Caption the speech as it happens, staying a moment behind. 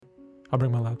I'll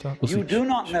bring my laptop. You do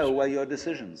not know where your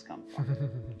decisions come from.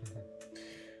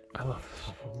 I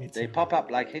love me too. They pop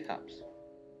up like hiccups.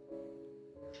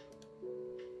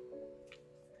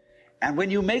 And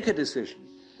when you make a decision,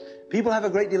 people have a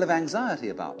great deal of anxiety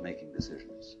about making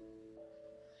decisions.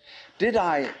 Did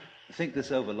I think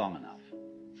this over long enough?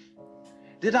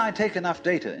 Did I take enough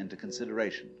data into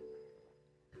consideration?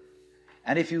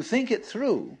 And if you think it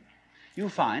through, you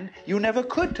find you never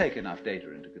could take enough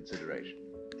data into consideration.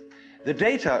 The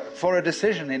data for a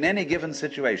decision in any given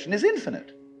situation is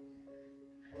infinite.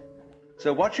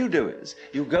 So what you do is,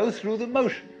 you go through the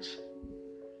motions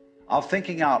of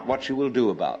thinking out what you will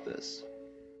do about this.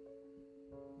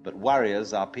 But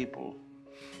warriors are people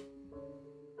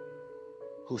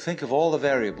who think of all the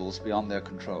variables beyond their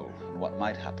control and what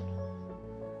might happen.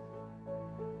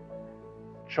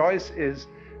 Choice is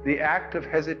the act of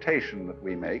hesitation that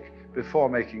we make before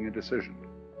making a decision.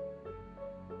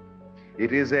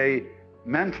 It is a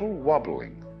mental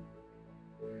wobbling.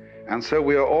 And so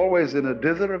we are always in a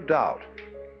dither of doubt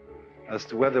as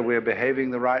to whether we're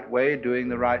behaving the right way, doing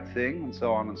the right thing, and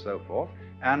so on and so forth,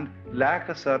 and lack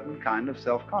a certain kind of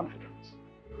self-confidence.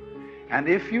 And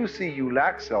if you see you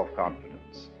lack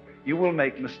self-confidence, you will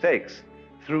make mistakes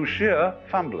through sheer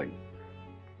fumbling.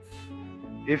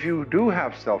 If you do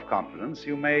have self-confidence,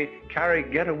 you may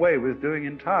get away with doing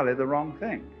entirely the wrong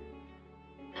thing.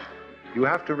 You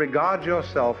have to regard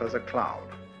yourself as a cloud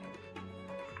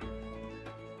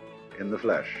in the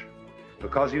flesh,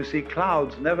 because you see,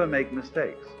 clouds never make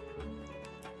mistakes.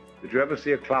 Did you ever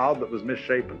see a cloud that was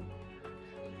misshapen?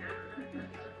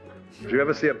 Did you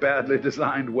ever see a badly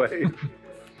designed wave?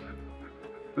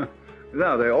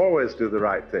 No, they always do the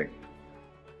right thing.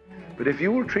 But if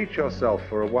you will treat yourself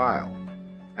for a while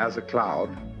as a cloud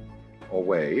or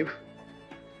wave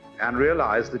and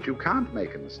realize that you can't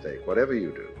make a mistake, whatever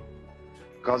you do,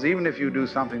 because even if you do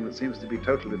something that seems to be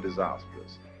totally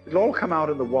disastrous, it'll all come out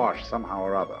in the wash somehow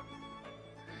or other.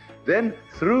 Then,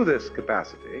 through this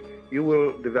capacity, you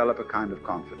will develop a kind of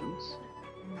confidence.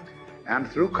 And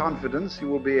through confidence, you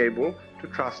will be able to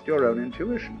trust your own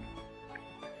intuition.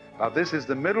 Now, this is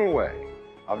the middle way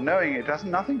of knowing it has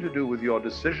nothing to do with your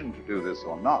decision to do this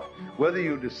or not. Whether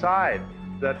you decide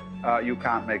that you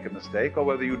can't make a mistake or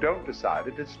whether you don't decide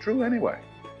it, it's true anyway.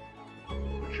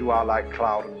 But you are like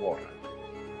cloud and water.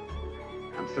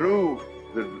 And through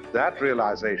that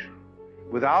realization,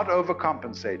 without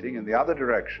overcompensating in the other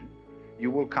direction,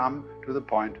 you will come to the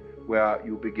point where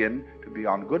you begin to be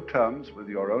on good terms with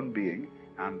your own being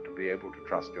and to be able to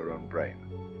trust your own brain.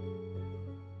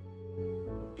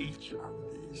 Each of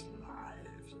these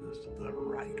lives is the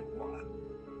right one.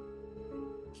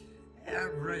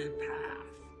 Every path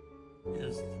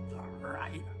is the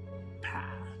right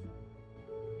path.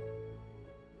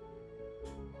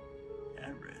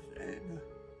 Everything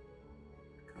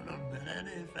could have been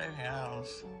anything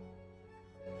else,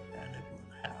 and it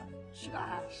would have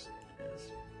just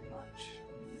as much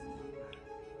meaning.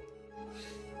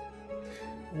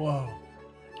 Whoa.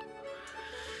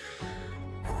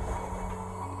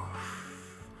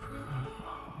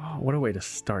 What a way to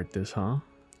start this, huh?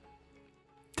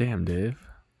 Damn, Dave.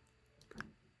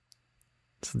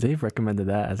 So Dave recommended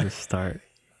that as a start.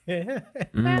 Damn,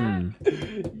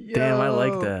 I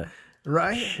like that.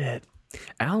 Right? Shit.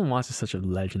 Alan Watts is such a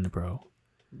legend, bro.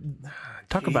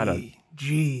 Talk about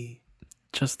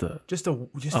just a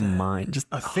mind, just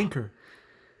a thinker,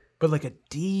 but like a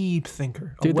deep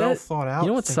thinker, dude, a well thought out. You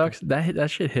know what thinker. sucks? That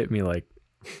shit hit me like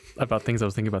about things I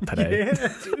was thinking about today.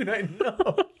 Yeah, dude, I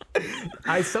know.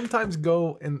 I sometimes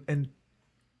go and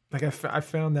like I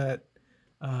found that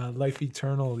Life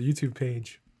Eternal YouTube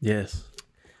page. Yes.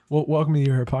 Well, welcome to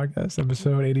your podcast,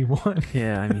 episode 81.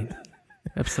 Yeah, I mean,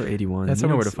 episode 81. That's you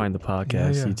know how where to it's- find the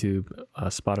podcast: yeah. YouTube,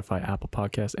 Spotify, Apple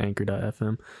Podcasts,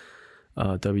 Anchor.fm,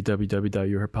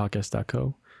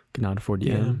 www.yourpodcast.co. Get on for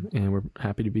the M, and we're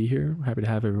happy to be here. We're happy to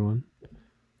have everyone.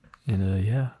 And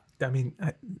yeah, I mean,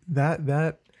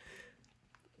 that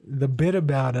the bit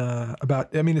about I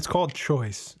mean, it's called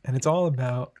choice, and it's all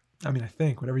about, I mean, I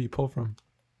think whatever you pull from,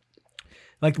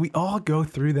 like, we all go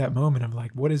through that moment of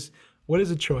like, what is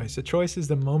a choice? A choice is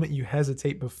the moment you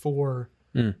hesitate before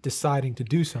deciding to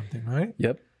do something, right?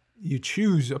 Yep. You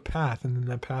choose a path, and then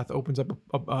that path opens up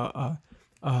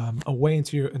a way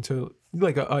into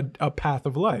like a path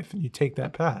of life, and you take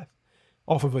that path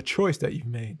off of a choice that you've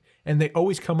made. And they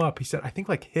always come up. He said, I think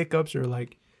like hiccups or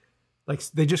like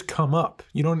they just come up.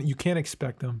 You can't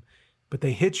expect them, but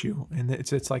they hit you, and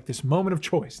it's like this moment of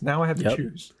choice. Now I have to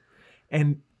choose.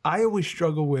 And I always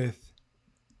struggle with,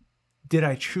 did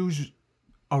I choose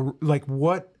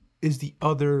what is the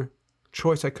other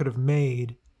choice I could have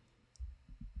made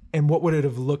And what would it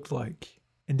have looked like?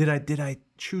 And did I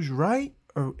choose right?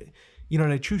 Or, did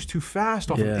I choose too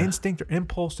fast off of instinct or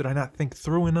impulse? Did I not think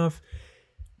through enough?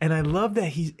 And I love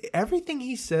that everything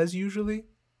he says usually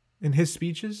in his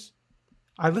speeches,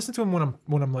 I listen to him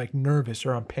when I'm like nervous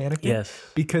or I'm panicking. Yes.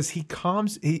 Because he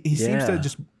seems to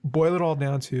just boil it all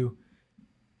down to,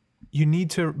 you need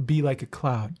to be like a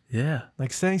cloud. Yeah.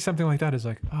 Like saying something like that is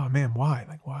like, oh man, why?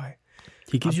 Like why?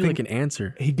 He gives you like an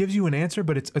answer. He gives you an answer,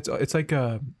 but it's like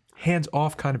a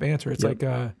hands-off kind of answer. It's like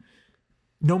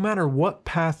no matter what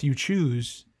path you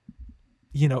choose,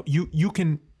 you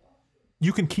can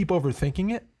keep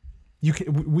overthinking it.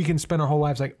 We can spend our whole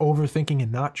lives like overthinking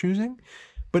and not choosing.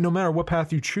 But no matter what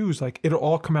path you choose, like it'll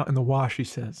all come out in the wash, he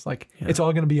says. Like it's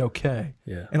all going to be okay.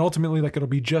 Yeah. And ultimately, like it'll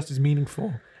be just as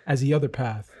meaningful as the other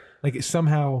path. Like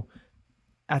somehow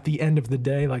at the end of the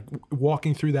day, like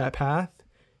walking through that path,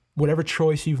 whatever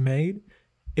choice you've made,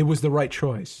 it was the right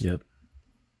choice. Yep.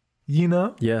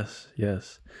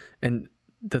 Yes. And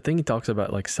the thing he talks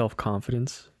about, like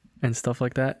self-confidence and stuff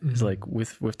like that, is like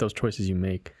with those choices you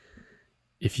make,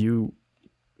 if you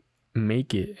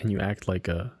make it and you act like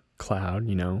a cloud,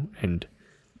 and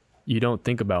you don't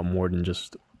think about more than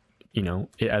just,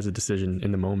 it as a decision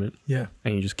in the moment. Yeah.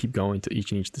 And you just keep going to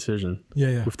each decision.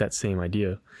 Yeah. With that same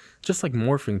idea. Just like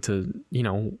morphing to,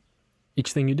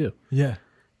 each thing you do. Yeah.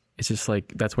 It's just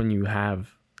like, that's when you have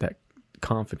that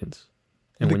confidence.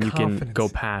 And when you can go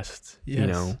past,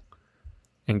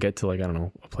 and get to like, I don't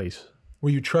know, a place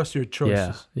where you trust your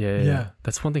choices. Yeah.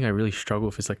 That's one thing I really struggle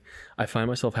with. It's like, I find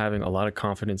myself having a lot of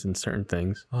confidence in certain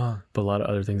things, but a lot of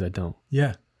other things I don't.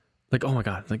 Yeah. Like, oh my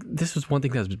God, like this was one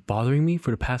thing that's been bothering me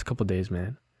for the past couple of days,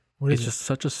 man. It's just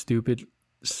such a stupid,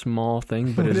 small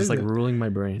thing, but it's just like ruling my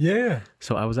brain. Yeah.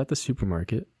 So I was at the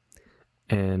supermarket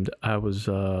and I was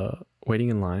waiting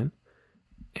in line,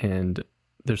 and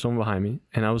there's someone behind me,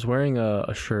 and I was wearing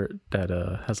a shirt that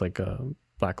has like a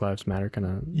Black Lives Matter kind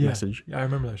of message. Yeah, I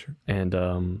remember that shirt. And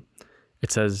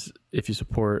it says, if you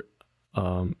support,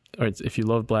 if you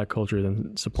love Black culture,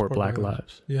 then support Black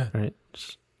lives. Yeah. Right?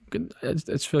 I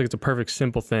just feel like it's a perfect,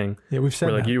 simple thing. Yeah, we've said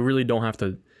where, that. like, you really don't have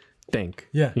to think.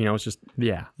 Yeah. It's just,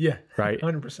 Yeah. Right?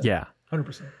 100%. Yeah.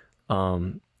 100%.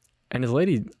 And this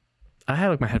lady, I had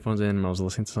like my headphones in and I was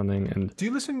listening to something. And do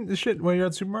you listen to shit while you're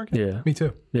at the supermarket? Yeah. Me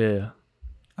too. Yeah.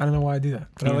 I don't know why I do that,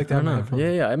 but I like to have my headphones.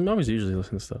 Yeah. I'm always usually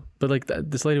listening to stuff. But like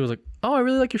this lady was like, oh, I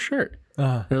really like your shirt.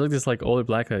 And it was like this like older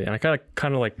Black lady. And I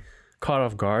kind of like caught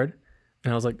off guard.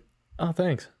 And I was like, oh,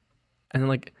 thanks. And then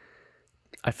like,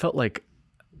 I felt like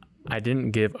I didn't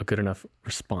give a good enough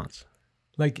response.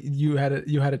 Like you had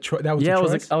a choice. That was I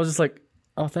choice? was just like,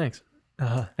 oh, thanks.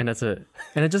 And that's it.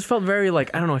 And it just felt very like,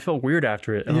 I don't know, I felt weird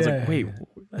after it. And I was like, wait,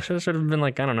 I should have been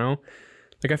like, I don't know.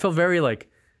 Like I felt very like,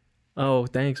 oh,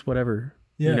 thanks, whatever.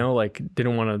 Yeah. Like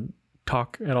didn't want to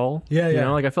talk at all. Yeah. You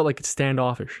know, like I felt like it's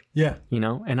standoffish. Yeah. And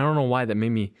I don't know why that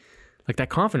made me, like that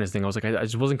confidence thing. I was like, I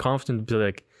just wasn't confident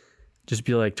to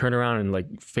be like, turn around and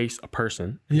like face a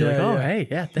person. And be like, oh, hey,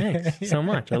 yeah, thanks so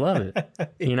much. I love it.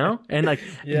 And like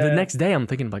the next day I'm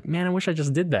thinking like, man, I wish I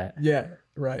just did that. Yeah.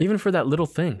 Right. Even for that little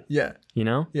thing. Yeah.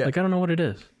 Yeah. Like, I don't know what it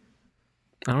is.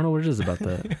 I don't know what it is about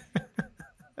that.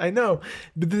 I know.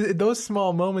 But those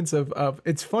small moments of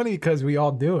it's funny because we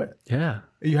all do it. Yeah.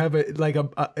 You have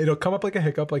it'll come up like a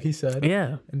hiccup, like he said.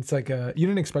 Yeah. And it's like, you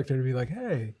didn't expect her to be like,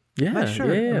 hey, yeah, nice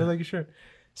shirt. Yeah. I really like your shirt.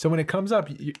 So when it comes up,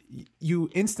 you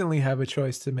instantly have a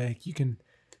choice to make. You can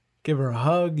give her a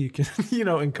hug. You can,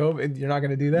 in COVID, you're not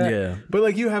going to do that. Yeah. But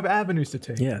like you have avenues to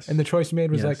take. Yes. And the choice you made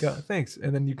was like, thanks.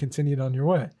 And then you continued on your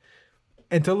way.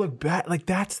 And to look back, like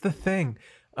that's the thing.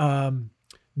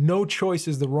 No choice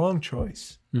is the wrong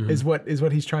choice, is what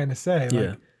he's trying to say.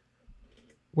 Like,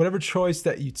 whatever choice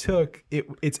that you took,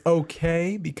 it's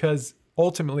okay because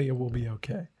ultimately it will be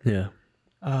okay. Yeah.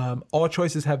 All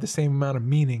choices have the same amount of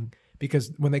meaning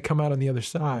because when they come out on the other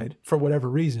side, for whatever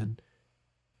reason,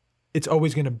 it's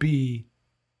always going to be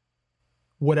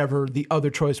whatever the other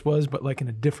choice was, but like in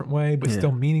a different way, but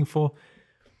still meaningful.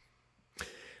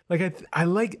 Like I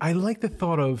like the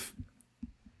thought of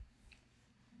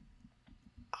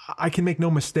I can make no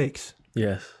mistakes.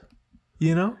 Yes.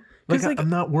 Like I'm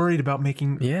not worried about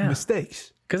making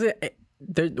mistakes. Because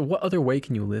what other way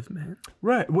can you live, man?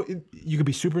 Right. Well, you could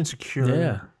be super insecure.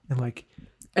 Yeah. And like,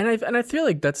 and I feel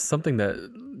like that's something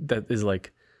that is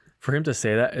like, for him to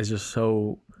say that is just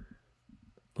so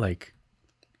like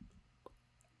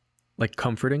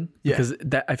comforting. Yeah. Because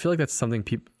that I feel like that's something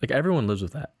people like everyone lives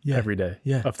with that every day.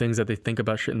 Yeah. Of things that they think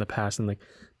about shit in the past and like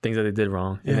things that they did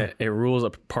wrong. Yeah. And it rules a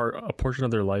portion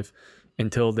of their life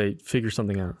until they figure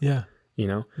something out. Yeah.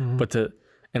 But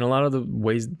And a lot of the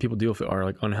ways people deal with it are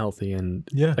like unhealthy, and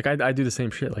Yeah. like I do the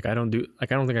same shit. Like I don't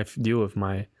think I deal with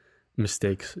my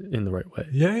mistakes in the right way.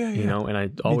 Yeah. You know, and I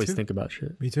always too. think about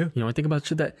shit. Me too. You know, I think about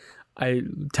shit that I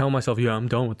tell myself, yeah, I'm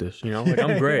done with this. You know, like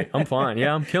I'm great, I'm fine.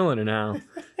 Yeah, I'm killing it now.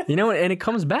 You know, and it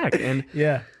comes back, and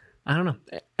Yeah. I don't know.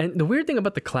 And the weird thing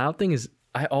about the cloud thing is,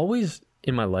 I always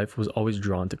in my life was always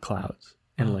drawn to clouds,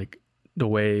 and like the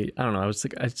way, I don't know,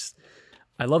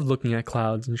 I love looking at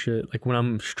clouds and shit. Like when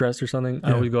I'm stressed or something,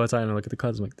 I always go outside and I look at the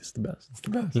clouds. I'm like, this is the best. It's the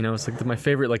best. You know, it's like my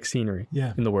favorite like scenery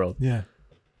in the world. Yeah.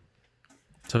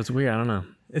 So it's weird. I don't know.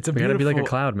 It's a I gotta be like a beautiful-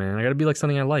 cloud, man. I gotta be like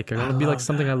something I like. I gotta be like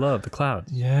something I love. The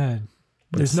clouds. Yeah.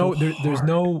 it's so There's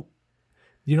no,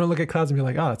 you don't look at clouds and be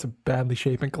like, oh, that's a badly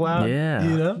shapen cloud. Yeah.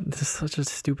 You know? This is such a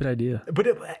stupid idea. But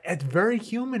it's very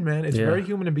human, man. It's Yeah. very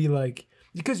human to be like,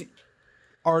 because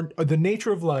the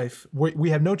nature of life, we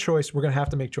have no choice. We're going to have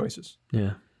to make choices.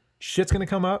 Yeah. Shit's going to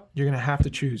come up. You're going to have to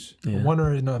choose Yeah. one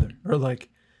or another. Or like,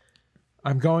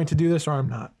 I'm going to do this or I'm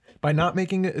not. By not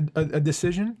making a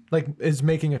decision, like, is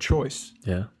making a choice.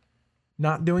 Yeah.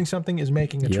 Not doing something is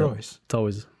making a Yep. choice. It's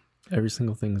always, every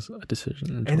single thing's a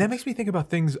decision. And that makes me think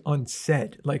about things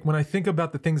unsaid. Like when I think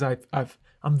about the things I'm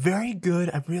very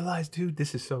good. I've realized, dude,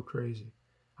 this is so crazy.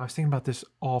 I was thinking about this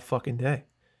all fucking day.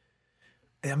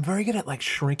 And I'm very good at like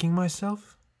shrinking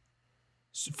myself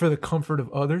for the comfort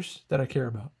of others that I care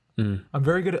about. I'm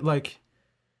very good at like,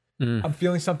 I'm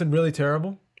feeling something really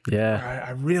terrible. Yeah.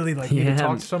 I really like need to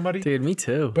talk to somebody. Dude, me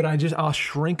too. But I'll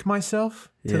shrink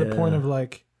myself to the point of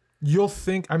like, you'll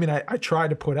think, I mean, I try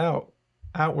to put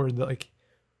outward like,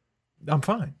 I'm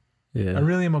fine. Yeah. I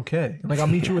really am okay. Like I'll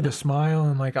meet you with a smile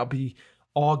and like I'll be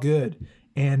all good.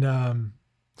 And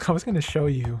I was gonna show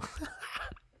you.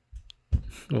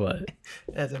 What?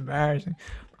 That's embarrassing.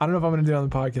 I don't know if I'm gonna do it on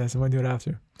the podcast. I'm gonna do it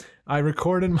after. I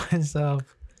recorded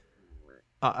myself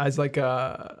as like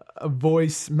a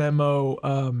voice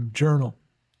memo journal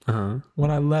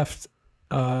when I left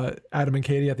Adam and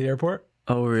Katie at the airport.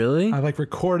 Oh, really? I like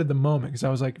recorded the moment because I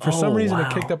was like, for some reason,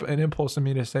 it kicked up an impulse in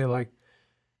me to say like,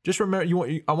 just remember,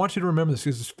 I want you to remember this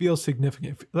because this feels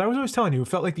significant. I was always telling you, it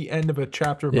felt like the end of a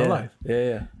chapter of my life.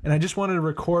 Yeah. And I just wanted to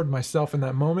record myself in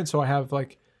that moment so I have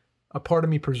like a part of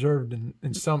me preserved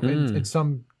in something.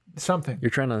 You're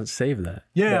trying to save that.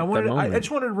 Yeah, that I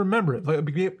just wanted to remember it like,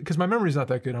 because my memory's not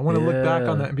that good. I want to look back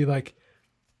on that and be like,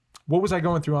 what was I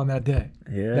going through on that day?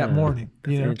 Yeah. That morning.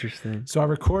 That's you know? interesting. So I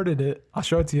recorded it. I'll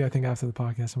show it to you, I think, after the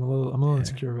podcast. I'm a little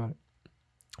insecure about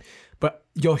it. But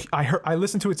I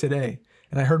listened to it today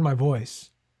and I heard my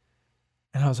voice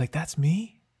and I was like, that's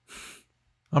me?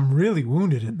 I'm really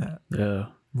wounded in that. Yeah.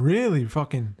 Really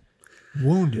fucking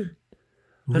wounded.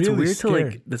 That's really weird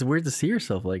scared. that's weird to see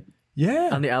yourself like Yeah.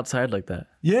 on the outside like that.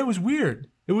 Yeah, it was weird.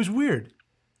 It was weird.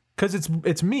 Cause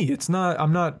it's me.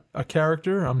 I'm not a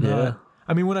character. I'm not.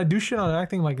 I mean, when I do shit on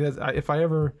acting like that, I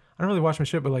don't really watch my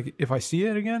shit, but like if I see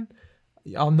it again,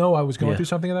 I'll know I was going through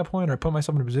something at that point, or I put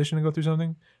myself in a position to go through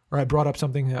something, or I brought up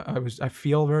something that I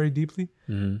feel very deeply.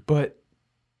 But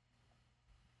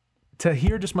to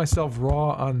hear just myself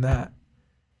raw on that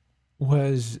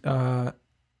was,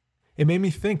 it made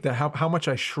me think that how much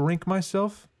I shrink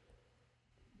myself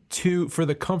for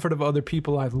the comfort of other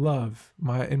people I love,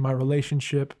 in my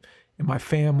relationship, in my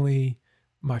family,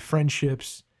 my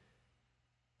friendships.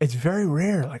 It's very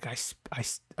rare. Like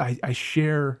I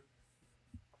share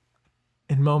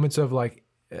in moments of like,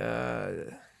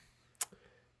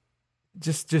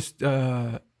 just Is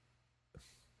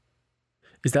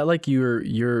that like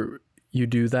you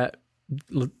do that?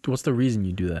 What's the reason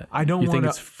you do that? I don't you want think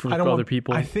it's for other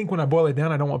people? I think when I boil it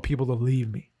down, I don't want people to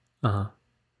leave me. I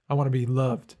want to be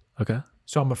loved. Okay.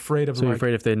 So I'm afraid of. So you're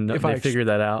afraid if they figure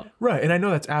that out, right? And I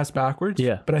know that's ass backwards.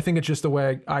 Yeah. But I think it's just the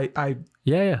way I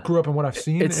yeah grew up and what I've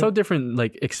seen. It's so different,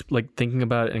 like like thinking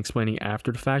about it and explaining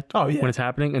after the fact. Oh, yeah. When it's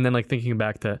happening, and then like thinking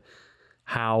back to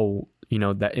how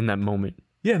that in that moment.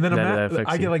 Yeah, and then that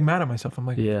I get like mad at myself. I'm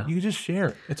like, Yeah. you just share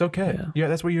it. It's okay. Yeah. Yeah,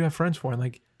 that's what you have friends for. And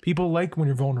like people like when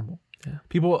you're vulnerable. Yeah.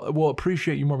 People will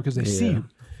appreciate you more because they see you.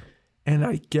 And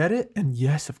I get it. And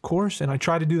yes, of course. And I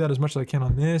try to do that as much as I can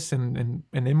on this and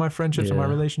in my friendships and my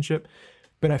relationship.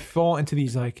 But I fall into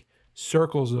these like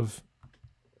circles of,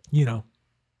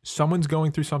 someone's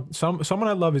going through someone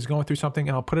I love is going through something,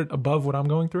 and I'll put it above what I'm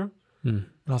going through. And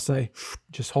I'll say,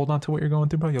 just hold on to what you're going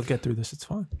through, bro. You'll get through this. It's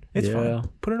fine. It's fine.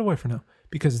 Put it away for now.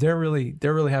 Because they're really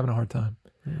having a hard time.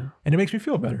 Yeah. And it makes me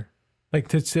feel better. Like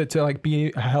to like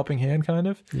be a helping hand kind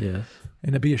of. Yeah.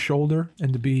 And to be a shoulder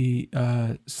and to be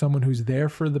someone who's there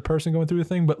for the person going through the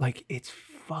thing. But like it's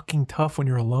fucking tough when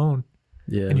you're alone.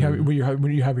 Yeah. And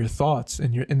when you have your thoughts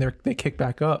and they kick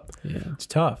back up. Yeah. It's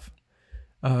tough.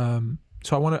 So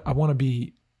I want to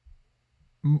be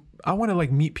I want to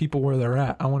like meet people where they're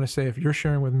at. I want to say, if you're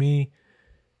sharing with me,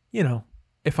 you know,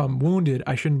 if I'm wounded,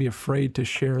 I shouldn't be afraid to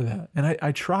share that. And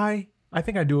I try. I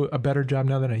think I do a better job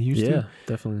now than I used to. Yeah,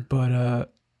 definitely.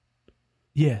 But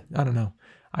yeah, I don't know.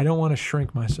 I don't want to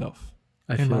shrink myself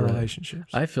in my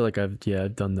relationships. I feel like I've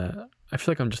done that. I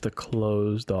feel like I'm just a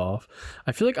closed off.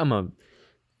 I feel like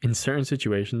in certain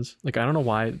situations, like I don't know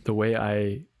why,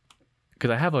 because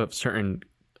I have a certain,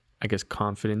 I guess,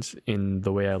 confidence in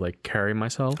the way I like carry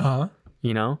myself,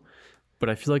 you know, but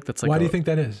I feel like that's like, why do you think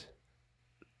that is?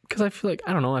 Because I feel like,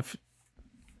 I don't know. I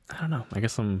don't know. I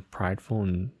guess I'm prideful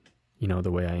in, you know,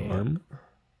 the way I am.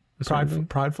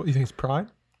 Prideful? You think it's pride?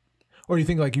 Or you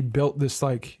think like you built this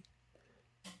like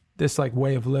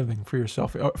way of living for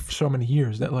yourself for so many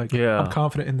years that like, I'm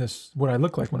confident in this, what I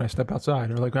look like when I step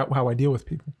outside, or like how I deal with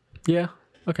people. Yeah.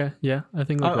 Okay. Yeah. I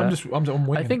think like that. I'm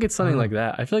winging I think it's something like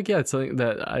that. I feel like, yeah, it's something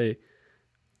that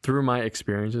through my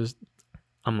experiences,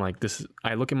 I'm like,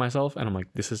 I look at myself and I'm like,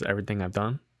 this is everything I've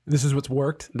done. This is what's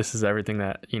worked. This is everything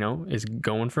that, you know, is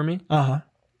going for me.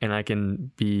 And I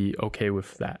can be okay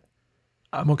with that.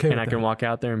 I'm okay with that. And I can walk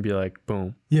out there and be like,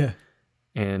 boom. Yeah.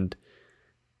 And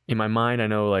in my mind, I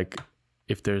know like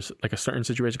if there's like a certain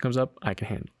situation comes up, I can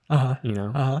handle it, you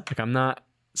know? Like I'm not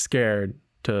scared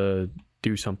to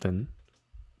do something,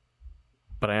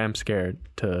 but I am scared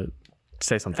to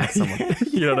say something to someone.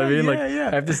 You know what I mean? Like I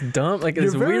have this dumb, like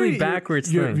it's really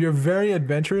backwards thing. You're very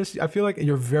adventurous. I feel like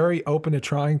you're very open to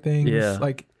trying things. Yeah.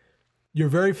 Like you're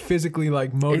very physically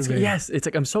like motivated. It's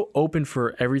like I'm so open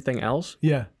for everything else.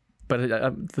 Yeah. But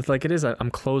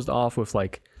I'm closed off with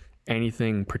like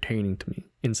anything pertaining to me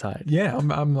inside. Yeah.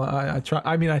 I try.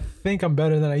 I mean, I think I'm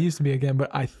better than I used to be again, but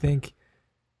I think,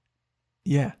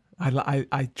 yeah,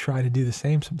 I try to do the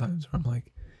same sometimes where I'm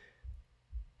like,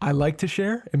 I like to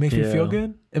share. It makes me feel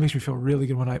good. It makes me feel really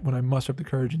good when I muster up the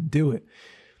courage and do it.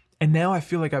 And now I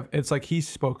feel like it's like he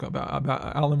spoke about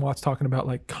Alan Watts talking about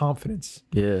like confidence.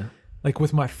 Yeah. Like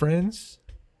with my friends,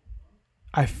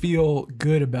 I feel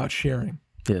good about sharing.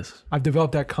 Yes. I've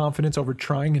developed that confidence over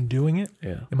trying and doing it.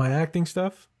 Yeah. In my acting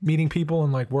stuff, meeting people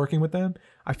and like working with them,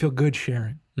 I feel good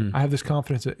sharing. I have this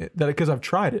confidence that because I've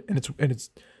tried it, and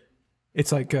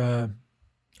it's like I'm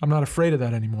not afraid of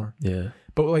that anymore. Yeah.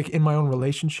 But like in my own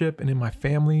relationship and in my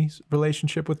family's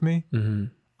relationship with me,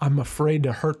 I'm afraid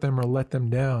to hurt them or let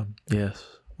them down. Yes.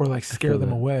 Or like scare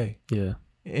them away. Yeah.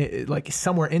 Like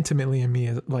somewhere intimately in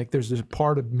me, like there's this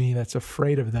part of me that's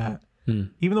afraid of that.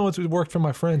 Even though it's worked for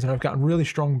my friends and I've gotten really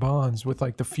strong bonds with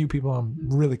like the few people I'm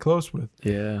really close with.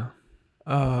 Yeah.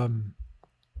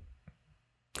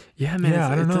 Yeah, man.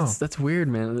 I don't know. That's weird,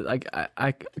 man. Like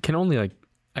I can only like,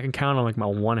 I can count on like my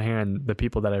one hand the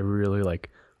people that I really like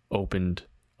opened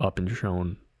up and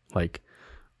shown like,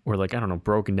 or like, I don't know,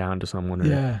 broken down to someone.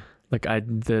 Or, like I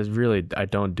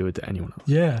don't do it to anyone else.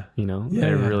 Yeah. You know, I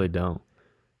really don't.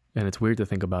 And it's weird to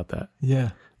think about that. Yeah.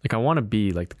 Like I want to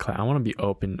be like I want to be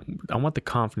open. I want the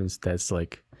confidence that's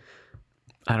like,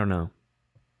 I don't know,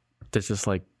 that's just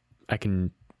like I can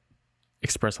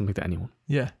express something to anyone.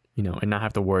 Yeah. You know, and not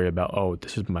have to worry about, oh,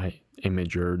 this is my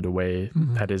image or the way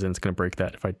that is, and it's gonna break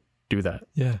that if I do that.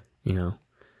 Yeah. You know.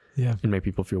 Yeah. And make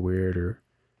people feel weird or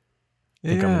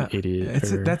think I'm an idiot.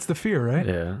 That's the fear, right?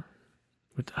 Yeah.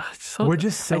 We're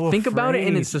just so I think afraid. about it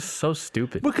and it's just so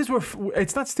stupid. Because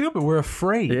it's not stupid. We're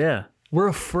afraid. Yeah. We're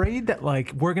afraid that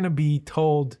like we're going to be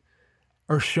told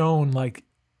or shown like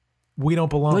we don't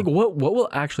belong. Like what will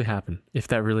actually happen if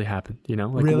that really happened? You know,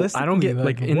 like realistically, I don't get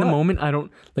like in what? the moment. I don't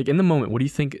like in the moment. What do you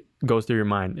think goes through your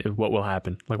mind? What will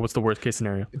happen? Like what's the worst case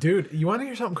scenario? Dude, you want to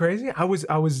hear something crazy? I was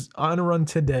on a run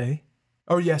today,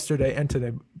 or yesterday and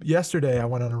today. Yesterday I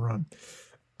went on a run,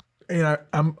 and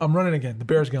I'm running again. The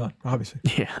bear's gone, obviously.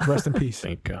 Yeah. Rest in peace.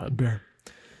 Thank God. Bear.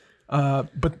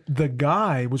 But the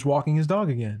guy was walking his dog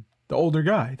again. The older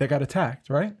guy that got attacked,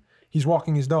 right? He's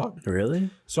walking his dog. Really?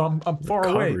 So I'm far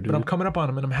away, dude. but I'm coming up on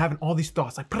him and I'm having all these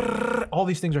thoughts, like all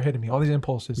these things are hitting me, all these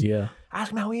impulses. Yeah.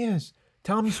 Ask him how he is.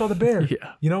 Tell him you saw the bear.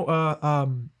 Yeah. You know,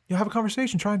 you have a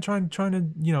conversation, trying to,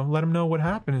 you know, let him know what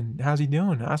happened and how's he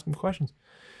doing. Ask him questions.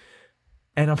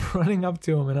 And I'm running up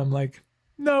to him and I'm like,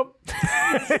 nope.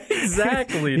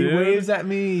 Exactly, dude. He waves at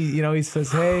me. You know, he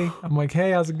says, hey. I'm like,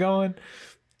 hey, how's it going?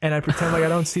 And I pretend like I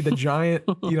don't see the giant,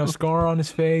 you know, scar on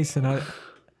his face. And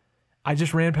I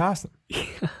just ran past him.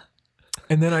 Yeah.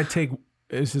 And then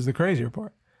this is the crazier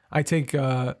part. I take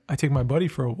my buddy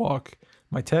for a walk,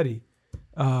 my Teddy,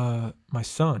 my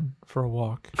son for a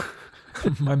walk,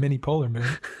 my mini polar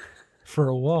bear for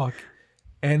a walk.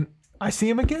 And I see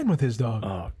him again with his dog.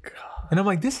 Oh God. And I'm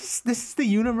like, this is the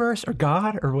universe or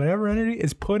God or whatever entity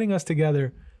is putting us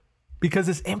together because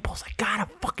this impulse, I gotta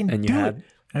fucking do it.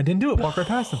 And I didn't do it. Walk right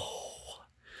past him.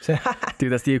 Say,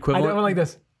 Dude, that's the I equivalent. went like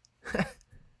this.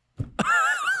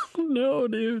 No,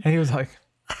 dude. And he was like,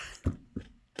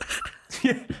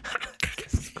 yeah.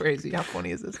 This is crazy. How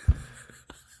funny is this?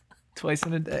 Twice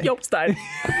in a day. Yo, style.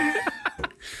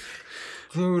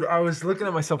 Dude, I was looking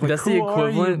at myself like, That's who the are you,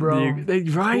 equivalent, bro?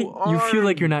 right? Who You feel are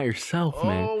like you're not yourself,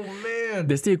 man. Oh, man.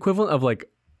 That's the equivalent of like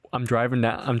I'm driving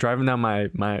down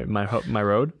my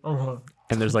road, Uh-huh.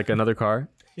 and there's like another car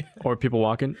or people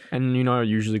walking, and you know I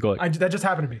usually go like, That just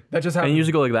happened to me. That just and happened. you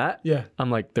usually go like that. Yeah. I'm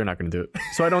like, they're not gonna do it,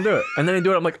 so I don't do it, and then they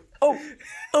do it. I'm like, oh.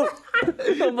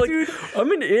 I'm like, dude, I'm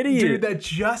an idiot. Dude, that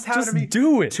just happened Just to me.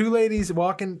 do it. Two ladies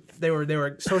walking. They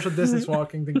were social distance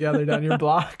walking together down your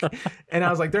block, and I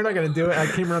was like, they're not gonna do it. I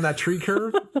came around that tree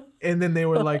curve, and then they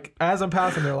were like, as I'm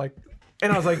passing, they're like,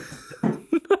 and I was like,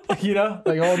 you know,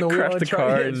 like holding the wheel Crash and the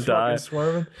car and just die. fucking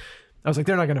swerving. I was like,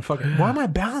 they're not gonna fucking. Why am I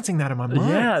balancing that in my mind?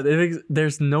 Yeah,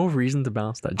 there's no reason to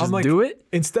balance that. Just I'm like, do it.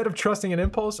 Instead of trusting an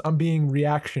impulse, I'm being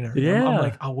reactionary. I'm Yeah.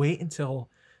 like, I'll wait until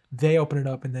they open it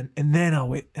up, and then I'll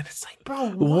wait. And it's like,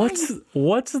 bro, why?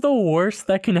 What's the worst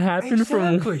that can happen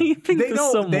from waving they to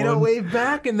don't, someone? They don't wave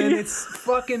back, and then it's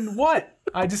fucking what?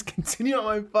 I just continue on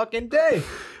my fucking day.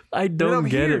 I I'm don't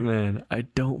get here. it, man. I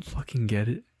don't fucking get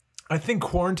it. I think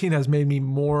quarantine has made me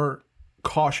more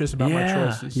cautious about my Yeah,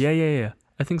 choices. yeah.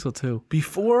 I think so too.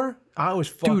 Before, I was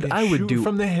fucking Dude, I would shooting do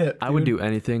from the hip. I would dude. do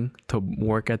anything to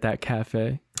work at that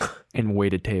cafe and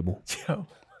wait a table, Yo,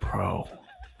 bro.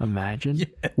 Imagine.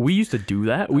 We used to do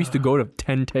that. We used to go to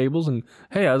 10 tables and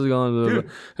hey, how's it going? Dude.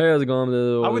 Hey, how's it going?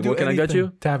 I would do What can I anything get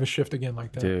you? to have a shift again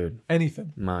like that. Dude,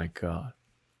 Anything. my God.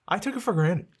 I took it for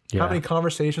granted. Yeah. How many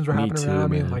conversations were Me happening too,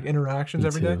 around me and man. like interactions Me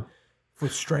every day too.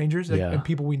 with strangers like, Yeah. and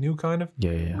people we knew, kind of.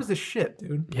 Yeah. It was the shit,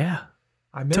 dude. Yeah.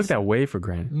 I missed Took that way for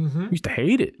granted. Mm-hmm. We used to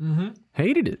hate it. Mm-hmm.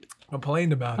 Hated it.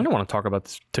 Complained about I it. don't want to talk about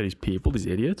this to these people, these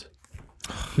idiots.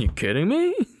 You kidding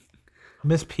me? I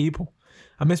miss people.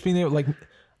 I miss being able, like,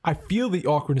 I feel the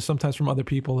awkwardness sometimes from other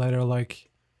people that are like,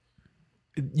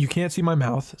 you can't see my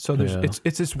mouth, so there's Yeah.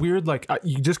 it's this weird like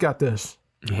you just got this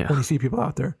Yeah. when you see people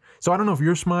out there. So I don't know if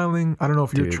you're smiling. I don't know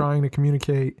if you're Dude. trying to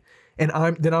communicate. And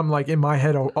I'm like in my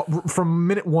head from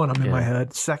minute one. I'm in my Yeah.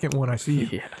 head. Second one, I see you.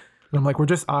 Yeah. And I'm like, we're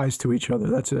just eyes to each other.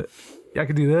 That's it. I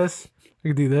could do this. I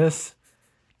could do this.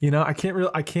 You know, I can't.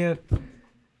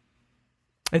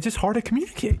 It's just hard to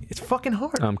communicate. It's fucking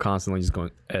hard. I'm constantly just going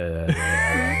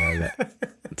to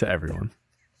everyone.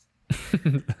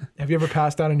 Have you ever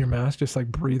passed out on your mask, just like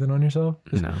breathing on yourself?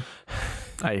 No.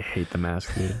 I hate the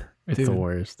mask, dude. It's the Dude.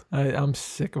 worst. I'm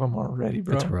sick of them already,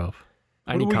 bro. It's rough.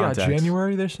 I What do need we got? contacts.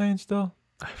 January? They're saying still,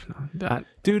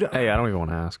 dude. Hey, I don't even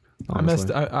want to ask. I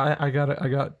messed. Honestly. I got it. I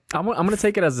got. I'm gonna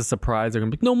take it as a surprise. They're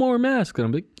gonna be like, no more masks. And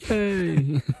I'm like,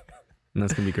 yay. And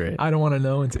that's gonna be great. I don't want to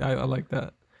know. I like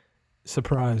that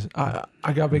surprise.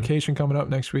 I got vacation coming up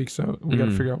next week, so we got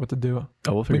to figure out what to do.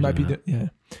 Oh, we'll We figure might be. something out.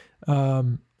 Yeah.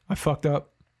 I fucked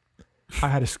up. I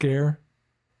had a scare,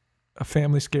 a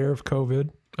family scare of COVID.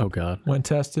 Oh God. Went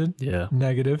tested, Yeah.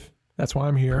 negative. That's why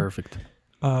I'm here. Perfect.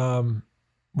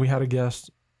 We had a guest.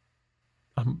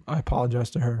 I apologize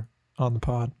to her on the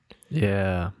pod.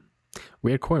 Yeah.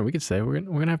 We had Courtney. We could say we're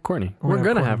gonna have Courtney. We're We're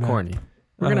gonna gonna have have Courtney Courtney.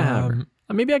 We're gonna have her.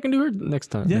 Um, Maybe I can do her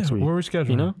next Yeah, next week. we're rescheduling.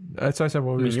 You know? That's what I said.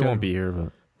 We'll I mean, you reschedule. won't be here,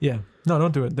 but Yeah. No,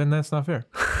 don't do it. Then that's not fair.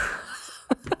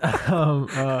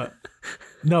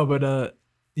 No, but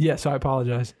yeah. So I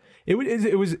apologize. It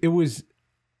was.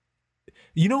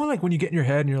 You know, like when you get in your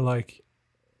head and you're like,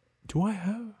 "Do I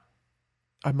have?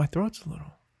 My throat's a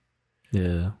little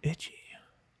yeah, itchy.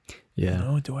 yeah. You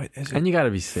know, do I? Is it? And you gotta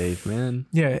be safe, man.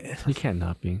 Yeah. You can't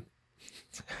not be.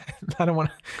 I don't want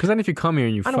to. Because then if you come here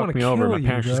and you I don't fuck want me to over, kill my you,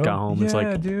 parents just bro. got home. Yeah, It's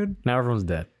like dude. now everyone's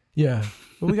dead. Yeah.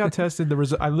 Well, we got tested.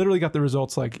 I literally got the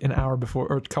results like an hour before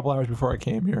or a couple hours before I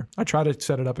came here. I tried to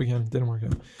set it up again. Didn't work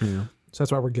out. Yeah. So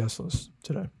that's why we're guestless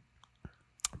today.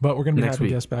 But we're going to be Next having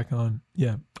week. guests back on.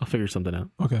 Yeah. I'll figure something out.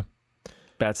 Okay.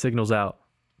 Bad signals out.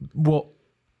 Well,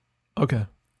 okay.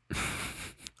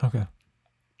 Okay.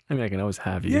 I mean, I can always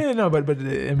have you. Yeah, no, but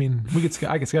I mean, I could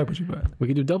Skype with you, but We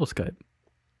could do double Skype.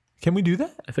 can we do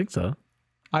that? I think so.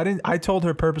 I told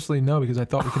her purposely no because I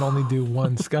thought we could only do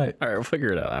one Skype. All right, we'll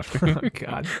figure it out after.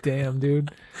 God damn,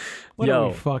 dude. What are Yo,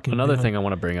 we fucking another doing? thing I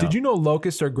want to bring up. Did you know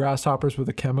locusts are grasshoppers with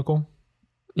a chemical?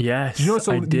 Yes, Did you know it's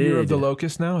I the did. year of the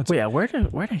locust now? It's Wait, yeah, where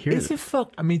did I hear Is this? it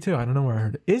fuck? Me too. I don't know where I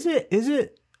heard it. Is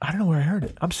it? I don't know where I heard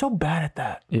it. I'm so bad at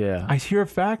that. Yeah, I hear a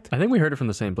fact. I think we heard it from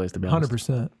the same place. To be honest,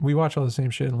 100%. We watch all the same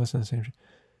shit and listen to the same shit.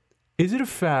 Is it a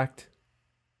fact?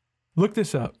 Look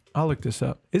this up. I'll look this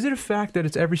up. Is it a fact that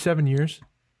it's every 7 years?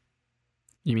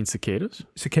 You mean cicadas?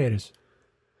 Cicadas.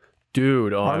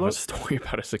 Dude, I have Harlow? a story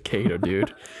about a cicada,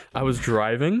 dude. I was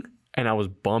driving and I was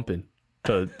bumping.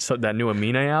 that new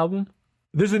Amine album.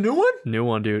 There's a new one? New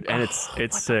one, dude, and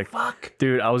it's sick. Fuck.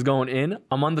 Dude, I was going in.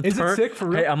 I'm on the Is it turn. sick for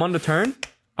real? Hey, I'm on the turn.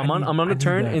 I'm on the need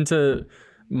turn that. into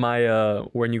my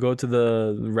when you go to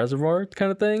the reservoir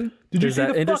kind of thing. Did you There's see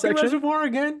that the intersection? fucking reservoir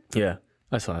again? Yeah,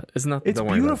 I saw it. It's not. It's don't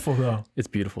worry about it. beautiful though. It's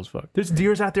beautiful as fuck. There's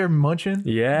deers out there munching.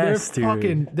 Yes, they're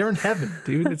dude. they're in heaven,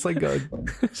 dude. It's like a.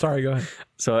 Sorry, go ahead.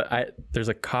 So there's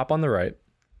a cop on the right.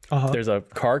 Uh-huh. There's a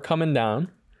car coming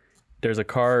down. There's a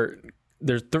car.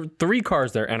 There's 3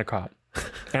 cars there and a cop.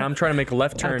 And I'm trying to make a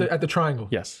left turn. At the triangle.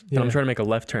 Yes. Yeah. And I'm trying to make a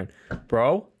left turn.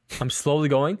 Bro, I'm slowly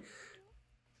going.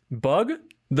 Bug,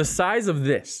 the size of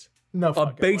this. No A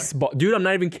fucking baseball. Dude, I'm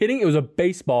not even kidding. It was a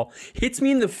baseball. Hits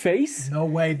me in the face. way. No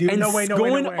way, dude. And No way. No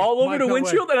going way. No way. all over Mike, the no way.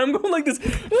 windshield. And I'm going like this.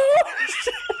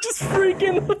 Just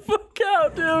freaking the fuck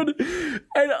out, dude.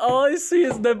 And all I see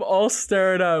is them all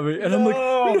staring at me. And I'm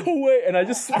like, no way. And I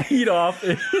just speed off.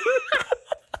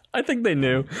 I think they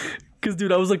knew. Because,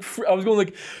 dude, I was going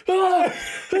like, I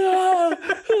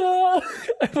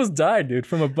almost died, dude,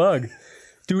 from a bug.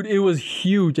 Dude, it was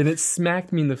huge, and it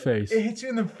smacked me in the face. It hits you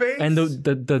in the face. And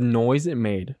the noise it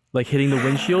made, like hitting the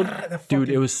windshield, dude, fucking-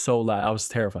 it was so loud. I was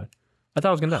terrified. I thought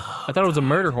I was gonna die. I thought it was a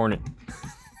murder hornet.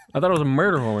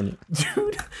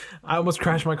 Dude, I almost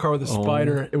crashed my car with a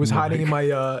spider. It was hiding in my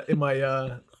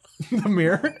the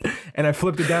mirror, and I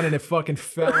flipped it down, and it fucking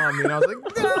fell on me. And I was like,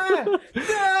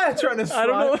 trying to. I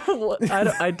don't know.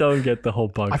 I don't get the whole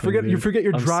bug. I forget. You forget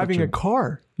you're I'm driving such a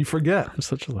car. You forget. I'm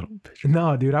such a little bitch.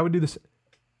 No, dude, I would do this.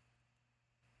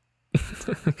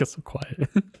 I get so quiet.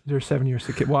 They're 7-year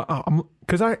cicada. Well,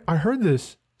 because I heard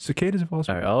this. Cicadas have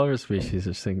also. All right, all of our species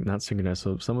are not synchronized,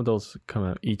 so some adults come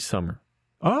out each summer,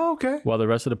 Oh, okay. while the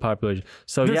rest of the population.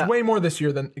 So There's yeah, way more this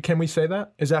year than. Can we say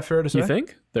that? Is that fair to say? you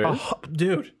think there is?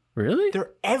 Dude, Really? they're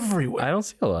everywhere. I don't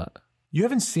see a lot. You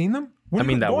haven't seen them? I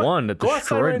mean, that one that go outside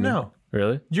destroyed right me. now.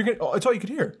 Really? You're gonna. Oh, it's all you could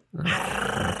hear.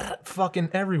 Fucking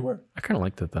everywhere. I kind of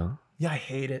liked it though. Yeah, I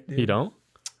hate it, dude. You don't?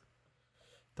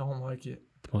 Don't like it.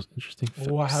 The most interesting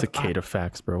Well, cicada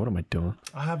facts, bro. What am I doing?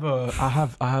 I have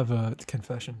a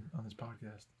confession on this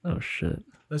podcast. Oh shit!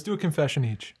 Let's do a confession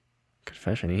each.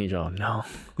 Confession age. Oh no.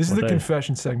 This is What the day?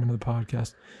 confession segment of the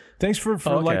podcast. Thanks for okay,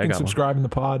 I liking, got one. subscribing the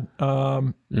pod.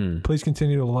 Please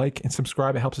continue to like and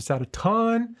subscribe. It helps us out a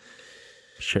ton.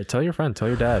 Shit. Tell your friend. Tell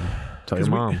your dad. Tell your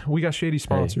mom. We got shady Hey,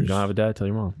 sponsors. you don't have a dad. Tell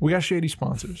your mom. We got shady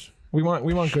sponsors. We want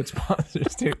good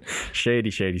sponsors, dude. Shady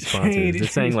sponsors. Shady, They're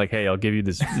saying like, hey, I'll give you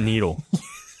this needle.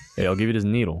 Hey, I'll give you this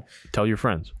needle. Tell your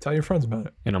friends. Tell your friends about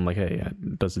it. And I'm like, hey,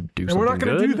 does it do And something we're not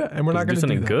gonna good? do that. And we're not Does it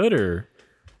gonna do do something good or?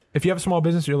 If you have a small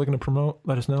business you're looking to promote,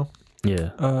 let us know.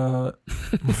 Yeah.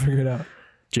 We'll figure it out.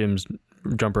 Gyms,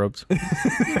 jump ropes.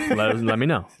 let me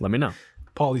know. Let me know.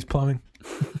 Pauly's Plumbing.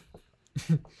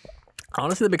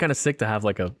 Honestly, it'd be kind of sick to have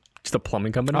like just a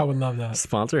plumbing company. I would love that.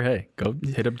 Sponsor, hey, go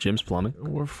hit up Jim's Plumbing.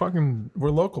 We're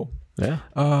local. Yeah.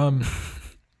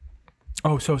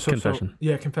 So Confession.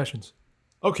 yeah, confessions.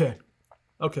 Okay.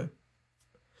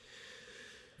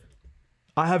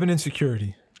 I have an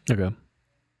insecurity. Okay.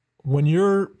 When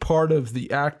you're part of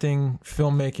the acting,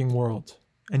 filmmaking world,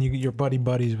 and you're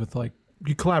buddies with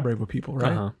you collaborate with people,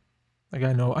 right? Uh-huh. Like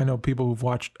I know people who've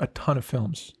watched a ton of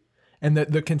films, and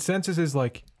the consensus is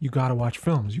like you got to watch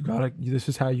films. This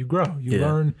is how you grow. You Yeah.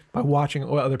 learn by watching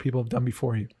what other people have done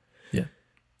before you. Yeah.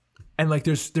 And like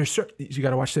there's certain, you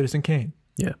got to watch Citizen Kane.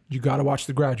 Yeah. You got to watch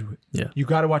The Graduate. Yeah. You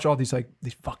got to watch all these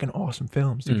fucking awesome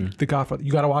films. Dude. The Godfather.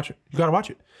 You got to watch it.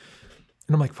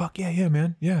 And I'm like, fuck yeah,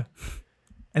 man, yeah.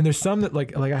 And there's some that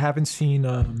like I haven't seen.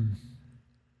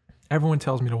 Everyone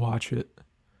tells me to watch it.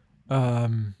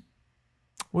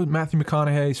 What Matthew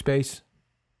McConaughey, Space,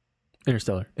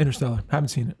 Interstellar. Haven't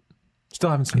seen it. Still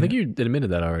haven't seen I think it. you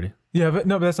admitted that already. Yeah, but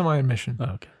that's not my admission. Oh,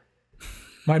 okay.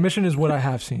 My admission is what I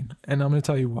have seen, and I'm going to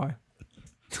tell you why.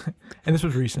 And this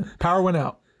was recent. Power went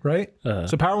out, right?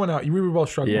 So power went out. We were both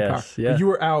struggling with power. Yes, yeah. But you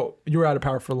were out of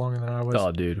power for longer than I was.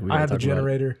 Oh, dude. I had the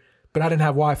generator, but I didn't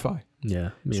have Wi-Fi.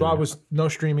 Yeah. So I was no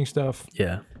streaming stuff.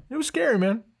 Yeah. It was scary,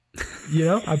 man.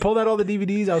 I pulled out all the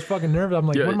DVDs. I was fucking nervous. I'm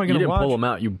like, what am I You going to didn't watch? pull them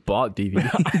out. You bought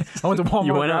DVDs. I went to Walmart.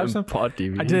 You went grabbed out and some. bought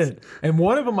DVDs. I did. And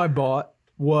one of them I bought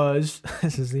was,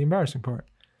 this is the embarrassing part,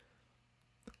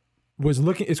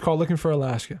 it's called Looking for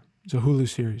Alaska. It's a Hulu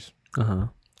series. Uh-huh.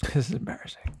 This is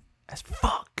embarrassing as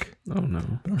fuck. Oh, no.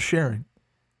 But I'm sharing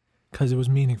because it was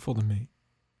meaningful to me.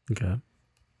 Okay.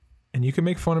 And you can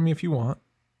make fun of me if you want,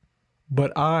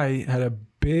 but I had a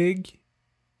big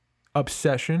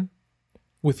obsession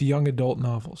with young adult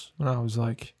novels when I was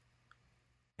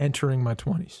entering my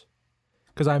 20s.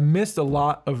 Because I missed a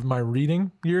lot of my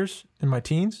reading years in my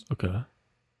teens. Okay.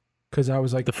 Because I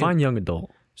was Define young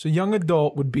adult. So young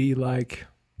adult would be like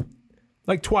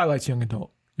Like Twilight's young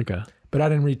adult, Okay. but I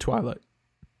didn't read Twilight.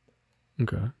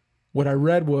 Okay. What I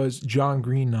read was John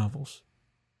Green novels.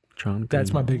 John.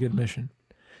 That's my big admission.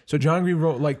 So John Green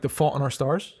wrote like The Fault in Our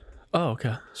Stars. Oh,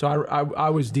 okay. So I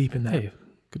was deep in that. Hey,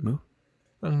 good move.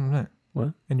 And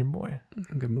What? your boy.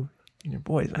 Good move. And your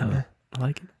boy's in there. I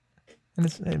like it. And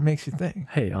it makes you think.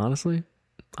 Hey, honestly,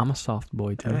 I'm a soft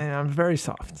boy too. I mean, I'm very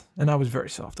soft. And I was very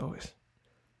soft always.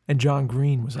 And John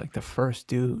Green was like the first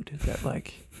dude that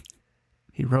like,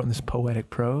 he wrote in this poetic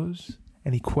prose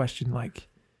and he questioned like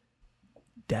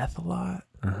death a lot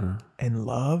and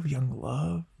love, young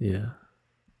love. Yeah.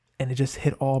 And it just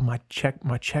hit all my check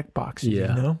boxes,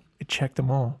 Yeah. you know? It checked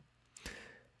them all.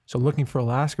 So Looking for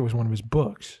Alaska was one of his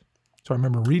books. So I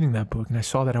remember reading that book and I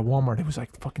saw that at Walmart. It was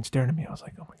like fucking staring at me. I was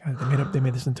like, oh my God, they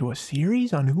made this into a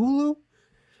series on Hulu?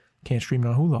 Can't stream it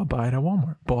on Hulu. I'll buy it at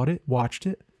Walmart. Bought it, watched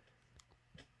it.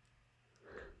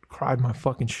 Cried my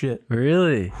fucking shit.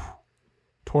 Really?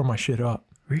 Tore my shit up.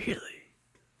 Really?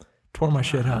 Tore my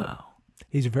shit up. Wow.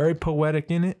 He's very poetic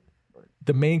in it.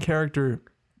 The main character,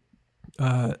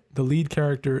 the lead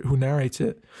character who narrates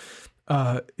it,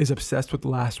 is obsessed with the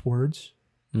last words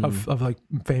of like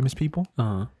famous people.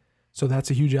 Uh-huh. So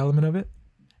that's a huge element of it.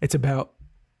 It's about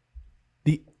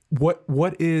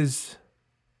what is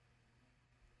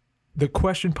the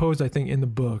question posed, I think, in the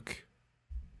book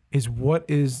is what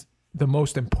is the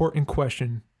most important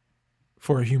question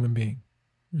for a human being?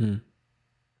 Mm.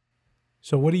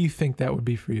 So what do you think that would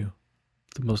be for you?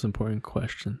 The most important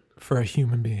question. For a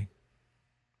human being?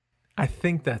 I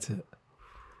think that's it.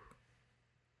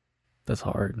 That's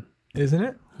hard. Isn't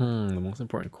it? The most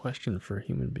important question for a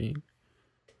human being.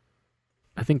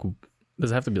 I think,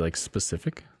 does it have to be like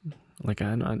specific? Like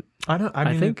I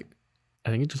think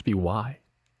it'd just be why,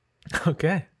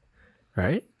 Okay.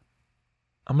 right?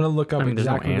 I'm gonna look up I mean, there's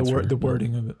no exactly answer, the but-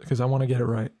 wording of it because I want to get it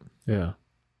right. Yeah.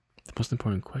 The most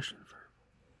important question for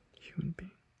a human being.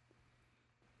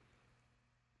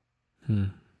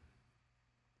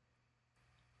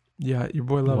 Yeah, your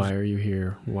boy loves. Why are you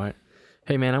here? Why?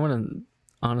 Hey man, I want to,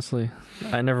 honestly,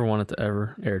 I never wanted to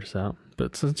ever air this out,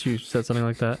 but since you said something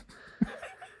like that,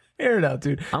 Air it out,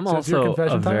 dude. I'm So it's your also a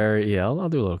confession time? very, I'll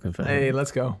do a little confession. Hey,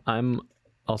 let's go. I'm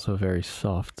also a very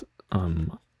soft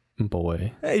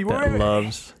boy Hey, you that were.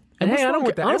 loves. And And what's hey, I wrong don't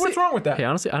with that? honestly, What's wrong with that? Hey,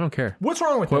 honestly, I don't care. What's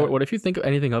wrong with What, that? what if you think of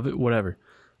anything of it? Whatever.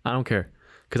 I don't care.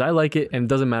 Because I like it, and it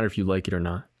doesn't matter if you like it or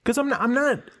not. Because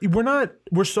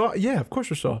we're soft. Yeah, of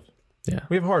course we're soft. Yeah.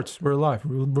 We have hearts. We're alive.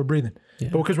 We're breathing. Yeah.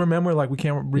 But because remember, like we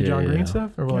can't read John Yeah, Green yeah.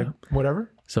 stuff, or we're like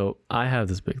whatever. So I have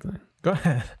this big thing Go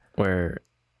ahead. where,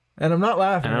 And I'm not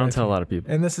laughing. and I don't at tell a you. lot of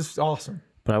people, And this is awesome.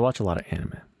 but I watch a lot of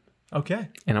anime. Okay.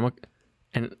 And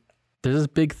and there's this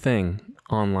big thing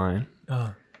online,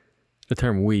 the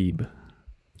term weeb,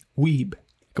 Weeb.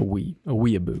 a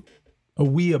weeaboo, A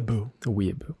weeaboo. a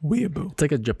weeaboo. Weeaboo. It's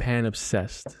like a Japan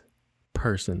obsessed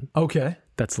person Okay.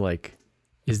 that's like,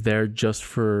 is there just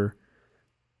for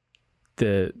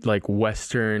the like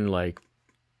Western, like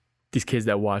these kids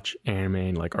that watch anime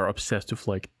and like are obsessed with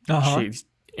like chicks,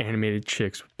 animated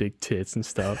chicks with big tits and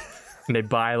stuff, and they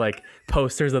buy like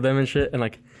posters of them and shit. And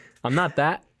like, I'm not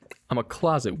that. I'm a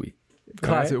closet weeb.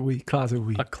 Closet right? weeb. Closet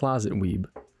weeb. A closet weeb.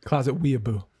 Closet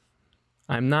weeaboo.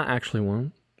 I'm not actually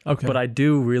one, Okay. but I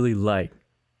do really like.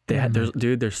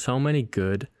 There's so many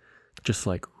good, just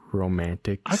like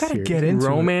romantic. I gotta get into it.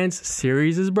 romance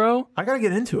series, bro. I gotta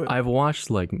get into it. I've watched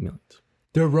like millions.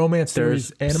 The romance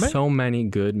series There's anime. so many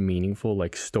good, meaningful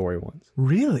like story ones.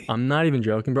 Really? I'm not even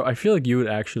joking, bro. I feel like you would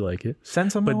actually like it.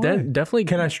 Send some. But my way. then definitely,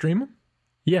 Can I stream them?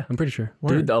 Yeah, I'm pretty sure.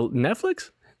 Word. Dude,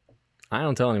 Netflix. I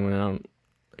don't tell anyone.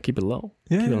 I keep it low.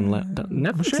 Yeah, Keep it on the yeah, laptop. yeah.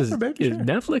 Netflix Sure, is baby, sure.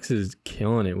 Netflix is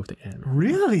killing it with the anime.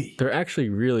 Really? They're actually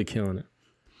really killing it.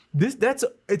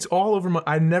 It's all over my.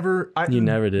 You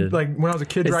never did. Like when I was a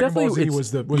kid, It's Dragon Ball definitely Z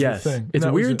was the yes. thing. It's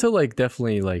That was weird it. to like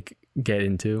definitely like get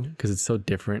into because it's so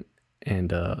different,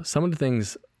 and some of the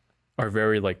things are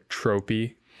very like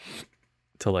tropey.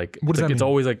 To like, What does that it's mean?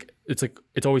 always like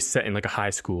it's always set in like a high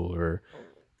school, or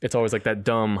it's always like that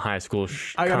dumb high school.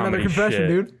 I got another comedy confession, shit.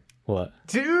 dude. What?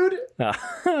 Dude,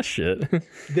 Shit.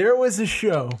 there was a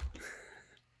show.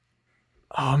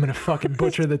 Oh, I'm gonna fucking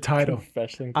butcher the title.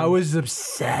 Confession. I was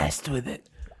obsessed with it.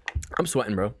 I'm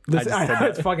sweating, bro. Listen, I just said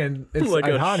it's that. fucking it's Like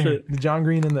like a hot here. shit. The John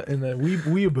Green and the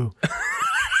weeaboo.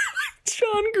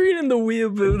 John Green and the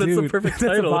Weeaboo. That's the Dude, perfect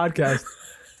that's title. a podcast.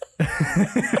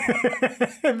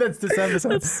 And that's this episode.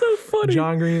 That's so funny.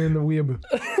 John Green and the weeaboo.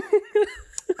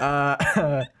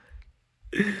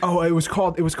 Oh, it was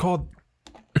called.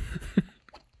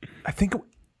 I think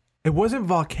it wasn't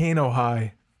Volcano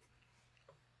High.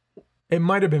 It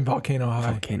might have been Volcano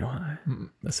High. Volcano High.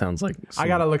 That sounds like. I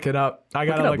gotta look it up. I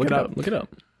gotta look it up. Look it up.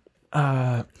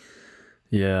 Uh,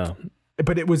 Yeah.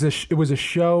 but it was a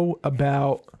show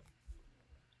about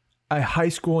a high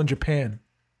school in Japan,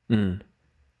 Mm.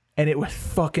 and it was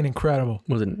fucking incredible.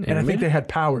 Was it And I think animated? they had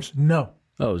powers. No,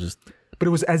 Oh, it was just. but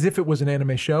it was as if it was an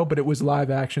anime show, but it was live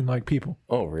action like people.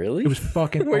 Oh, really? It was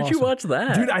fucking. Where'd you awesome. watch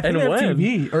that? Dude? I think And when?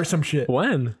 MTV or some shit.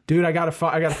 When? Dude, I gotta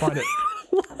find it.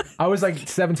 I was like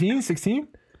 17, 16,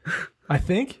 I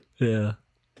think. Yeah.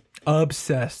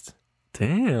 Obsessed.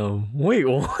 Damn. Wait,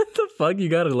 what the fuck? You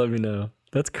gotta let me know.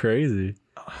 That's crazy.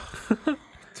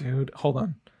 Dude, hold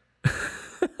on.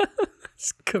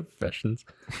 It's Confessions.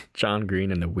 John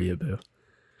Green and the Weeaboo.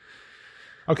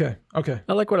 Okay.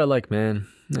 I like what I like, man.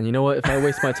 And you know what? If I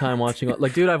waste my time watching,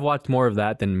 like, dude, I've watched more of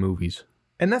that than movies.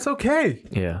 And that's okay.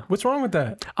 Yeah. What's wrong with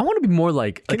that? I want to be more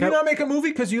like. Can you not make a movie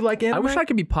because you like anime? I wish I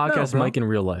could be podcast bro. Mike in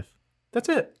real life. That's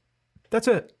it. That's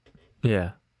it.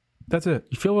 Yeah. That's it.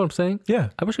 You feel what I'm saying? Yeah.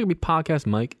 I wish I could be podcast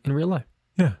Mike in real life.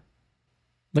 Yeah.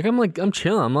 Like, I'm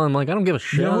chilling. I'm like, I don't give a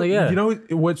shit. You know, Like, yeah. you know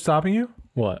what's stopping you?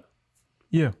 What?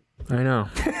 You. I know.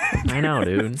 I know,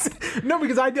 dude. No,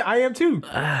 because I am too.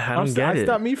 I don't get it.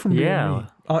 Stop me from being Yeah. me.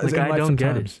 Like, in I life don't get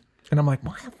it. sometimes. And I'm like,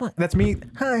 what the fuck? That's me.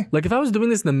 Hi. Like, if I was doing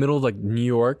this in the middle of, like, New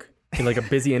York, in, like, a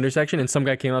busy intersection, and some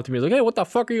guy came up to me and was like, hey, what the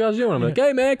fuck are you guys doing? I'm like,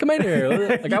 hey, man, come in here.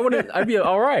 Like, I'd be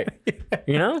all right.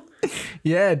 You know?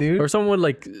 Yeah, dude. Or someone would,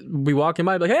 like, be walking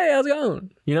by, like, hey, how's it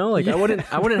going? You know? Like, I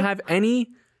wouldn't have any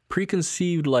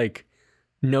preconceived, like,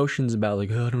 notions about, like,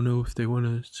 oh, I don't know if they want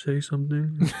to say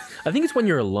something. I think it's when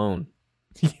you're alone.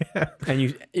 Yeah. And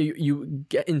you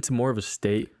get into more of a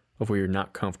state of where you're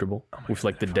not comfortable with,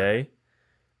 like, the day.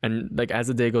 And, like, as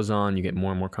the day goes on, you get more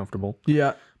and more comfortable.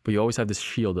 Yeah. But you always have this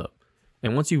shield up.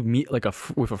 And once you meet, like,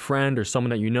 with a friend or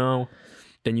someone that you know,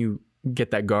 then you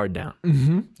get that guard down.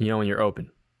 Mm-hmm. You know, and you're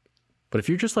open. But if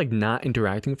you're just, like, not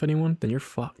interacting with anyone, then you're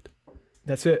fucked.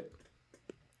 That's it.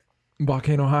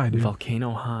 Volcano High, dude.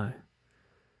 Volcano High.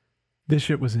 This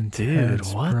shit was intense,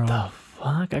 Dude, what bro. the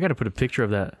fuck? I gotta put a picture of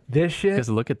that. This You shit, guys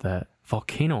look at that.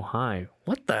 Volcano High.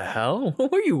 What the hell?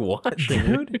 What were you watching?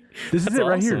 dude. This is That's it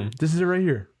right here. awesome. This is it right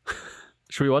here.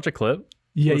 Should we watch a clip?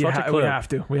 Yeah, Let's yeah, watch a we clip. have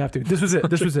to. We have to. This was it.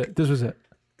 This was it. This was it.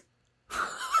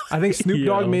 I think Snoop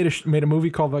Dogg Yo. made a movie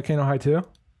called Volcano High too,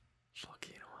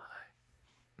 Volcano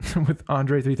High. with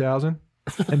Andre 3000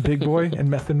 and Big Boy and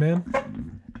Method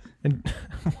Man. And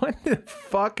what the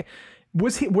fuck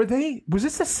was he? Was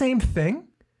this the same thing?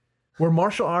 Where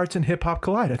martial arts and hip hop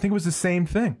collide? I think it was the same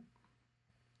thing.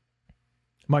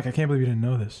 Mike, I can't believe you didn't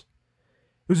know this.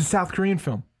 It was a South Korean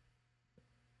film.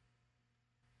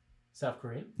 South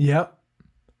Korean? Yep.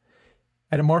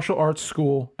 At a martial arts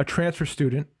school, a transfer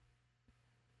student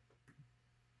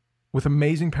with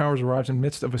amazing powers arrives in the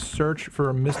midst of a search for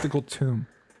a mystical tomb.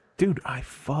 Dude, I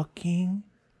fucking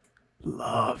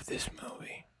love this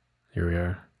movie. Here we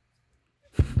are.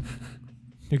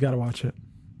 You gotta watch it.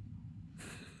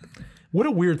 What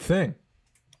a weird thing.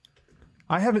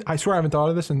 I swear I haven't thought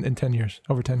of this in 10 years.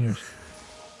 Over 10 years.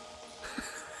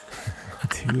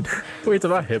 Dude, Wait, it's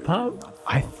about hip hop?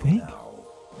 I think.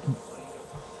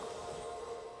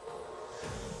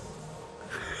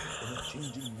 In a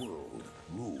changing world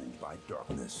ruled by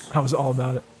darkness, I was all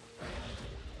about it.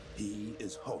 he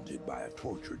is haunted by a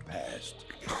tortured past,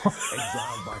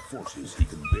 exiled by forces he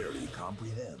can barely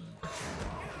comprehend.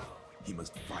 He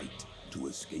must fight to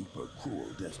escape a cruel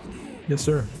destiny. Yes,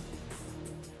 sir.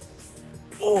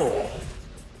 Oh,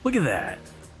 look at that.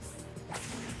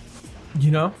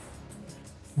 You know,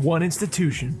 one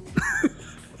institution.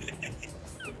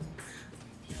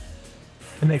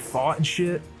 And they fought and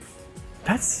shit.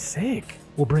 That's sick.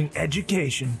 Will bring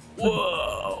education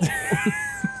Whoa.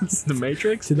 It's the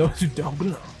Matrix? to those who don't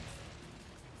belong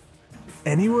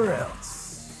anywhere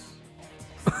else.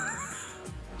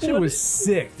 Shit was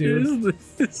sick, dude.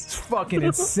 It's fucking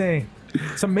insane.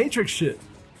 Some Matrix shit.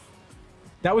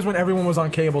 That was when everyone was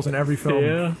on cables in every film.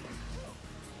 Yeah.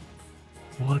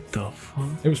 What the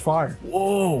fuck? It was fire. It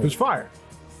Whoa. was fire.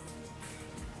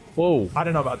 Whoa. I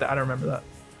don't know about that. I don't remember that.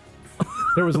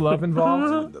 There was love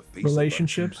involved. In the face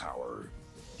Relationships. of power,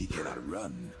 he cannot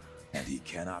run and he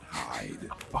cannot hide.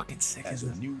 Fucking sick As is a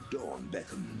this? new dawn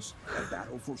beckons, a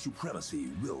battle for supremacy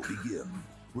will begin,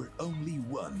 where only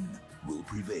one will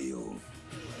prevail.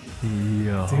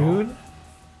 Yo. Dude.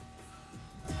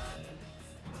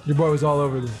 Your boy was all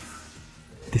over this.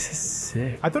 This is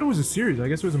sick. I thought it was a series. I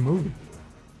guess it was a movie.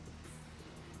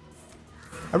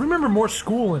 I remember more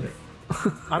school in it.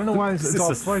 I don't know why it's This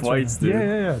all is fights. fights, right now. dude.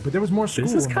 Yeah. But there was more school.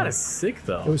 This is in kind there. of sick,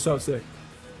 though. It was so sick.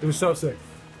 It was so sick.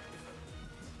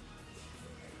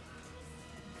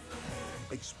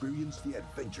 Experience the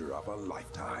adventure of a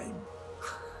lifetime.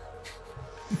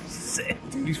 Sick,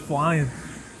 dude. He's flying.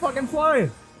 Fucking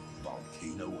flying.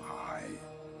 Volcano High.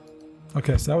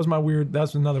 Okay, so that was my weird.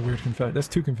 That's another weird confession. That's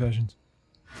 2 confessions.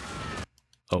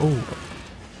 Oh.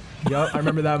 Yup, I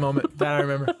remember that moment. That I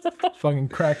remember. Fucking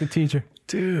cracked the teacher.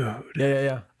 Dude.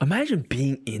 Yeah. Imagine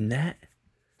being in that.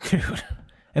 Dude.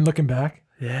 And looking back,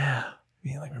 Yeah.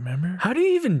 being like, remember? How do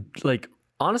you even like?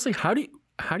 Honestly, how do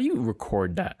you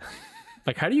record that?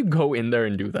 Like, how do you go in there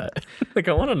and do that? Like,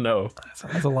 I want to know.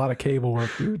 That's a lot of cable work,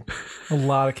 dude. A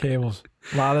lot of cables.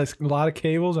 A lot of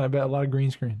cables. I bet a lot of green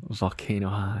screen. Volcano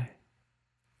High.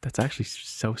 That's actually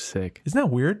so sick. Isn't that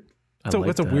weird? I like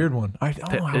That's a that. weird one. I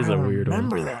don't know how is I a weird one.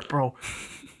 remember that, bro.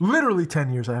 Literally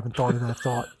 10 years I haven't thought of that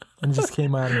thought. And it just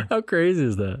came out of me. How crazy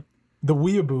is that? The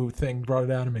weeaboo thing brought it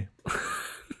out of me.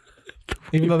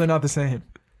 Even though they're not the same.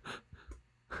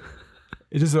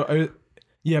 It just,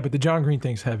 yeah, but the John Green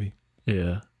thing's heavy.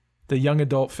 Yeah. The young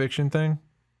adult fiction thing.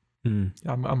 Mm.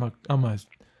 I'm a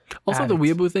Also, the addict.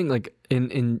 weeaboo thing, like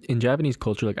in Japanese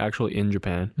culture, like actually in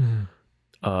Japan,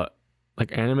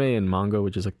 like anime and manga,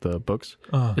 which is like the books,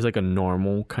 is like a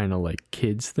normal kind of like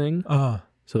kids thing.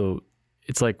 So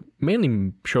it's like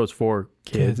mainly shows for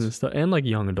kids and stuff, and like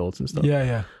young adults and stuff.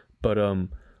 Yeah. But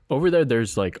over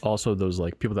there's like also those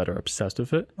like people that are obsessed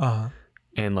with it,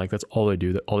 and like that's all they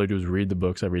do. All they do is read the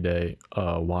books every day,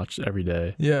 watch every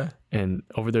day. Yeah. And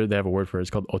over there they have a word for it. It's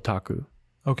called otaku,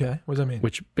 Okay. What does that mean?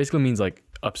 which basically means like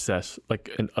obsess, like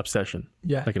an obsession,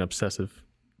 Yeah. like an obsessive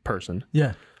person.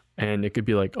 Yeah. And it could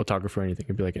be like otaku for anything. It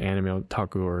could be like anime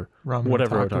otaku or Ramen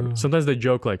whatever otaku. otaku. Sometimes they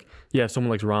joke like, yeah, if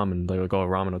someone likes ramen, they're like, oh,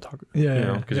 ramen otaku. Yeah, you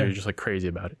know, yeah, because yeah. you're just like crazy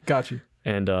about it. Got you.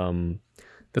 And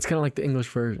that's kind of like the English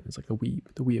version. It's like the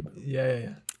weeb. Yeah.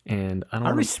 And I don't. I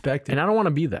wanna, respect it. And I don't want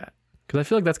to be that because I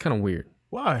feel like that's kind of weird.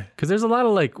 Why? Because there's a lot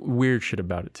of like weird shit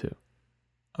about it too.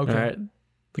 Okay. All right.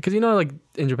 Because you know, like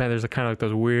in Japan, there's kind of like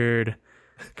those weird,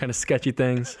 kind of sketchy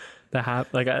things that happen.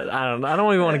 Like I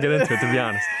don't even want to get into it, to be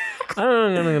honest. I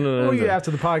don't know. We'll get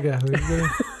after the podcast.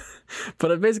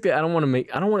 But basically, I don't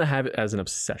want to have it as an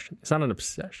obsession. It's not an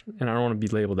obsession, and I don't want to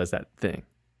be labeled as that thing.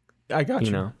 I got you.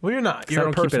 You know? Well, you're not. 'Cause You're I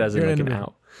don't a person. keep it as You're like an individual.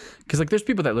 out. Because like there's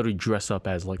people that literally dress up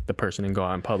as like the person and go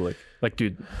out in public. Like,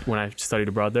 dude, when I studied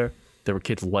abroad there were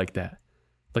kids like that.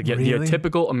 Like the Really?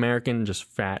 typical American just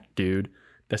fat dude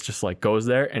that's just like goes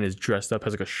there and is dressed up,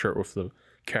 has like a shirt with the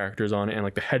characters on it and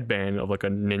like the headband of like a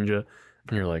ninja,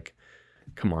 and you're like,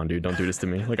 come on, dude, don't do this to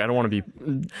me. Like, I don't want to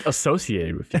be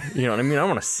associated with you. You know what I mean? I don't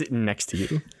want to sit next to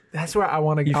you. That's where I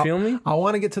want to. You feel me? I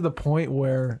want to get to the point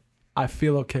where I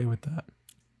feel okay with that.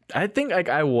 I think like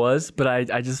I was, but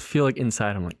I just feel like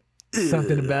inside I'm like,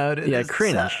 Something about it. yeah, is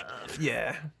cringe. tough.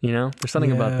 Yeah. You know, there's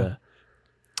something about Yeah. that.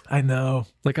 I know.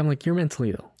 Like, I'm like, you're mentally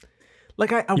ill.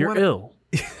 Like I You're want ill.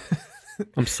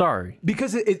 I'm sorry.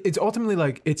 because it's ultimately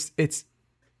like it's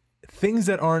things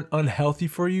that aren't unhealthy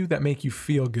for you that make you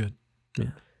feel good. Yeah.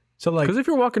 So like, Because if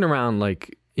you're walking around,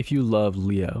 like, if you love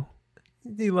Leo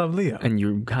you love Leo. and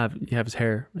you have his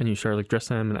hair and you start like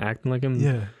dressing him and acting like him,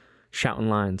 Yeah. shouting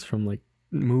lines from like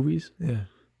movies, Yeah.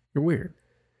 you're weird.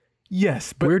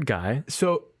 Yes, but Weird guy.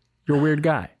 so You're a weird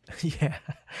guy. yeah.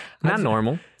 Not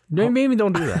normal. Maybe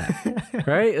don't do that.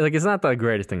 Right? Like, it's not the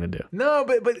greatest thing to do. No,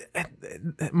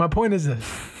 but my point is this.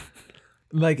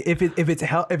 Like if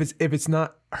it's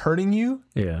not hurting you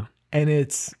Yeah. and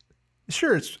it's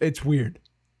weird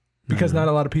because not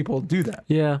a lot of people do that.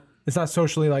 Yeah. It's not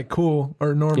socially like cool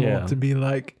or normal Yeah. to be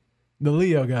like the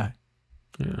Leo guy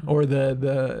Yeah. or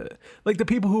the like the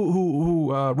people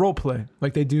who role play,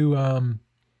 like they do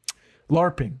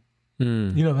LARPing.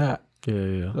 Mm. You know that.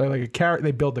 Yeah. Like a character,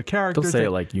 they build the character. Don't say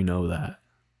it like you know that.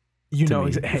 you to know.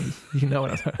 me. Hey, you know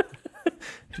what I'm talking.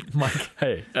 Mike,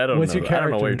 Hey, I don't what's know. your character? I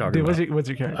don't know what you're talking Dude, about. What's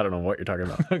your I character? don't know what you're talking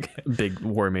about. Okay, Big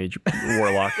war mage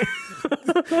warlock.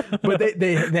 but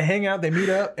they hang out, they meet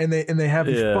up, and they have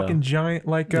these Yeah. fucking giant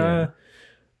like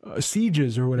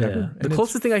sieges or whatever. Yeah. And The it's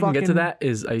closest thing I can get to fucking- that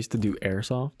is I used to do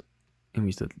airsoft, and we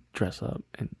used to dress up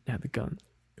and have the guns.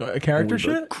 A character And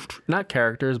we'd, like, shit. not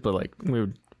characters, but like we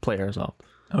would play airsoft,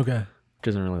 Okay. which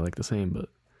isn't really like the same, but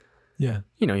Yeah.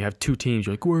 you know, you have two teams.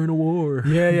 You're like, we're in a war.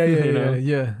 Yeah. You know?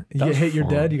 You was hate your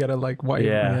fun. dad. You gotta like wipe.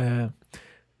 Yeah.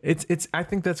 It's. I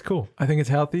think that's cool. I think it's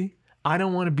healthy. I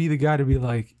don't want to be the guy to be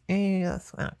like,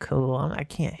 that's not cool. I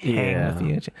can't hang Yeah.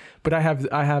 with you. But I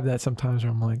have that sometimes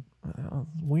where I'm like, oh,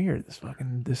 weird.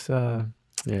 This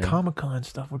Yeah. Comic-Con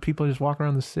stuff where people just walk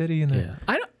around the city and Yeah.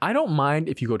 I don't mind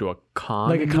if you go to a con,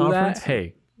 Like a and do conference? that.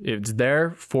 Hey, it's there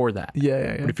for that.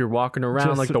 yeah. But if you're walking around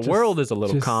Just- like the just- world is a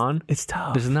little just- con, It's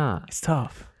tough. there's not. It's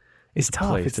tough. It's tough.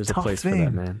 Place. It's a There's a tough place thing.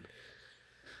 for that, man.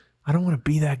 I don't want to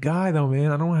be that guy though,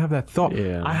 man. I don't want to have that thought.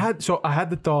 Yeah. I had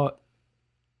the thought.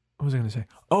 What was I going to say?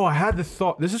 Oh, I had the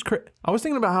thought. This is I was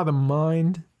thinking about how the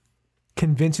mind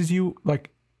convinces you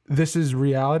like this is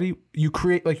reality. You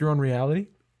create like your own reality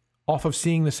off of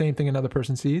seeing the same thing another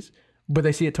person sees, but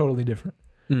they see it totally different.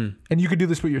 And you could do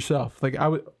this with yourself. Like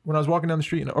when I was walking down the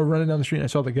street or running down the street and I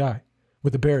saw the guy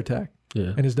with the bear attack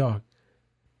and his dog,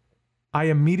 I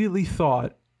immediately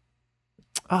thought,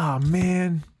 ah,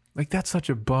 man, like that's such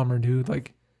a bummer, dude.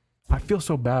 Like I feel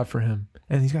so bad for him.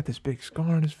 And he's got this big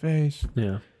scar on his face.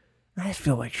 Yeah. I just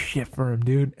feel like shit for him,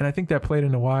 dude. And I think that played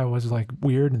into why I was like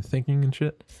weird and thinking and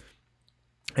shit.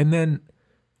 And then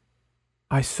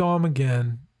I saw him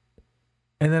again.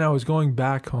 And then I was going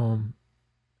back home.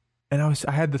 And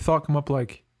I had the thought come up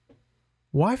like,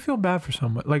 why feel bad for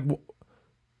someone? Like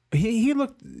he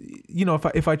looked, you know,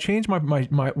 if I change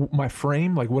my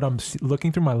frame, like what I'm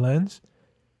looking through my lens,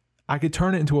 I could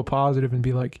turn it into a positive and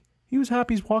be like, he was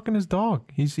happy. He's walking his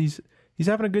dog. He's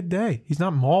having a good day. He's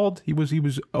not mauled. He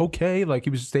was okay. Like he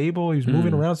was stable. He was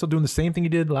moving around, still doing the same thing he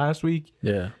did last week.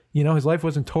 Yeah. You know, his life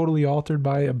wasn't totally altered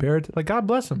by a bear. Like God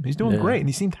bless him. He's doing great. And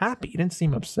he seemed happy. He didn't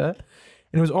seem upset.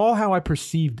 And it was all how I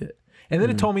perceived it. And then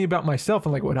it told me about myself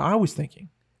and like what I was thinking.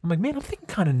 I'm like, man, I'm thinking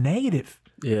kind of negative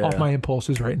off my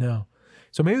impulses right now.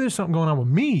 So maybe there's something going on with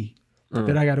me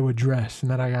that I got to address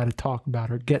and that I got to talk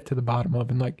about or get to the bottom of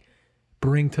and like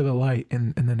bring to the light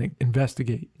and then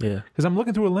investigate. Yeah. Because I'm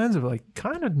looking through a lens of like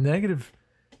kind of negative,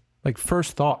 like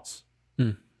first thoughts.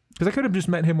 Because I could have just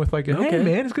met him with like, hey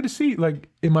man, it's good to see you. Like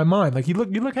in my mind, like you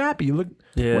look happy, you look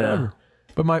whatever.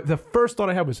 But the first thought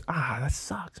I had was, that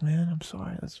sucks, man. I'm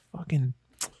sorry. That's fucking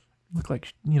look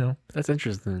like, you know. That's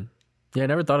interesting. Yeah, I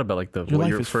never thought about like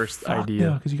your first idea.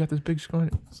 Yeah, because you got this big scar.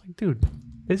 It's like, dude,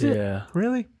 is it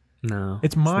really? No,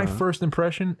 it's my first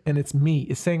impression, and it's me.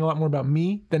 It's saying a lot more about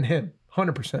me than him.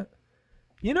 100%.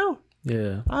 You know?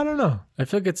 Yeah. I don't know. I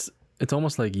feel like it's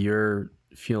almost like you're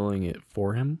feeling it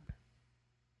for him.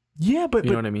 Yeah, but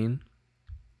you know what I mean?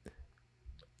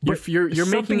 You're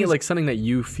making it like something that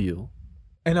you feel.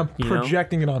 And I'm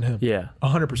projecting it on him. Yeah.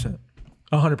 100%.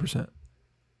 100%.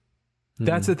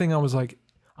 That's the thing I was like,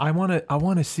 I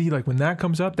want to see like when that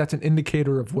comes up, that's an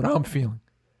indicator of what I'm feeling.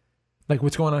 Like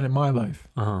what's going on in my life.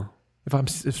 If I'm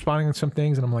spotting some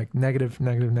things and I'm like negative.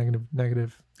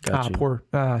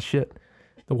 Shit.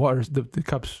 The water's the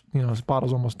cups, you know, this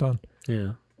bottle's almost done.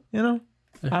 Yeah. You know?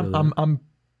 I'm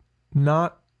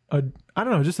not I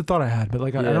don't know, just a thought I had, but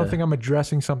like I don't think I'm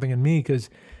addressing something in me because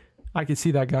I could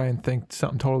see that guy and think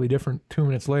something totally different 2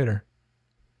 minutes later.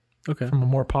 Okay. From a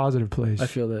more positive place. I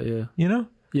feel that, yeah. You know?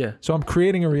 Yeah. So I'm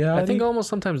creating a reality. I think almost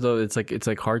sometimes though it's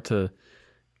like hard to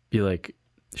be like,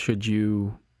 should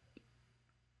you?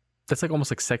 That's like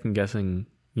almost like second guessing,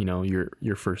 you know,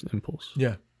 your first impulse.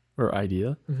 Yeah. Or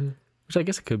idea, which I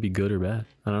guess it could be good or bad.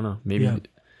 I don't know. Maybe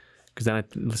because then I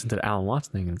listen to the Alan Watts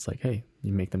thing and it's like, hey,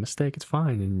 you make the mistake, it's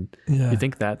fine, and you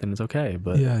think that, then it's okay.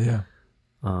 But I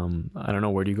don't know.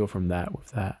 Where do you go from that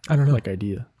with that? I don't know. Like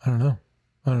idea. I don't know.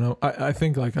 I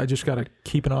think like I just gotta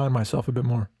keep an eye on myself a bit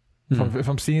more. If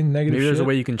I'm seeing negative, maybe there's shit, a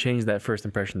way you can change that first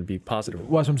impression to be positive.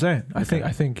 Well, that's what I'm saying. Okay.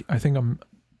 I think I'm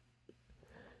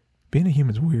being a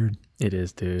human's weird. It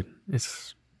is, dude.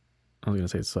 I was gonna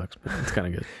say it sucks, but it's kind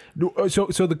of good.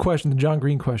 So the question, the John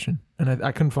Green question, and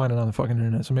I couldn't find it on the fucking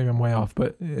internet, so maybe I'm way off,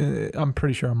 but I'm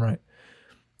pretty sure I'm right.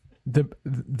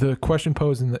 The question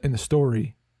posed in the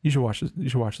story. You should watch this. You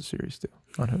should watch the series too.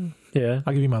 Yeah,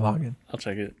 I'll give you my login. I'll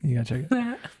check it. You gotta check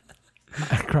it.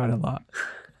 I cried a lot.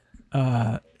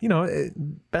 You know,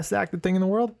 best acted thing in the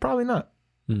world? Probably not.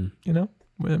 You know,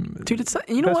 dude, it's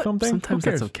you know what? Sometimes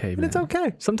that's okay, man. It's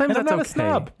okay. Sometimes and that's I'm not okay. a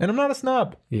snob. And I'm not a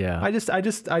snob. Yeah. I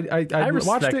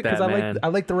watched it because I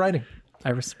like the writing. I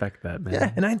respect that, man.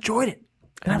 Yeah, and I enjoyed it.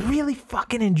 And I really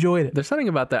fucking enjoyed it. There's something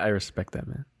about that I respect that,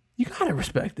 man. You gotta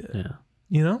respect it. Yeah.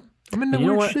 You know? I'm into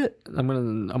weird shit. I'm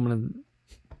gonna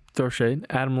throw shade.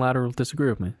 Adam Ladder will disagree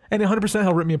with me. And 100%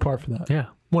 he'll rip me apart for that. Yeah.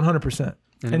 100%.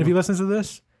 And if he listens to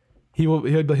this, he'll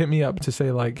hit me up to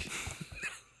say like,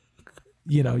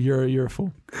 you know, you're a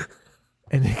fool.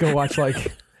 And go watch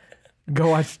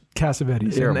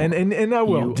Cassavetes. And I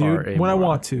will, dude, when I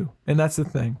want to. And that's the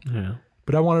thing. Yeah.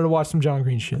 But I wanted to watch some John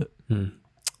Green shit.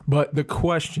 But the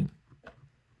question,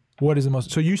 what is the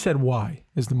most, so you said why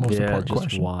is the most important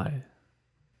question. Why?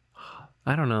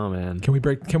 I don't know, man. Can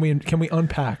we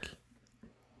unpack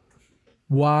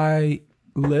why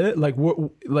like what,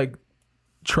 like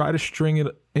try to string it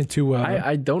into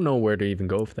I don't know where to even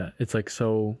go with that. It's like,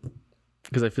 so,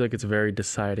 because I feel like it's a very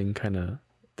deciding kind of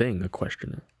thing, a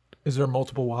question. Is there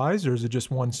multiple whys or is it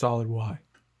just one solid why?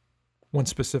 One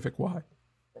specific why?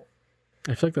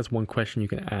 I feel like that's one question you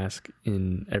can ask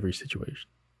in every situation.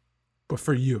 But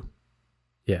for you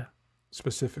Yeah.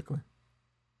 specifically,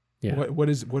 Yeah. what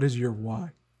is your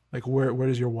why? Like where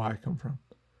does your why come from?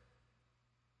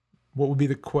 What would be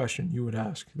the question you would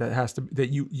ask that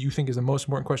you think is the most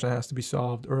important question that has to be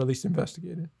solved or at least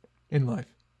investigated in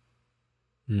life?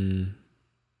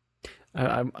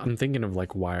 I'm thinking of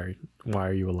like why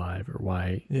are you alive, or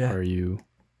why Yeah. are you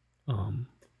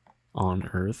on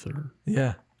Earth, or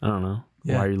Yeah. I don't know,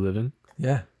 Yeah. why are you living,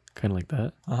 Yeah. kind of like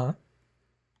that.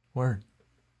 Word.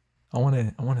 I want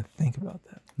to think about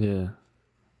that. Yeah.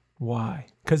 Why?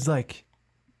 Because like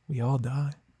we all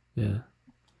die. Yeah.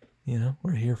 You know,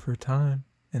 we're here for a time,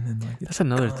 and then like That's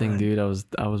another thing, gone. dude. I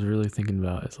was really thinking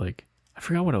about. It's like I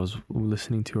forgot what I was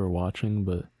listening to or watching,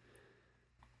 but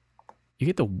you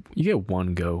get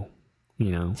one go,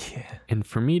 you know. Yeah. And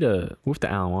for me to, with the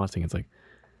Alan Watts thing, it's like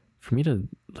for me to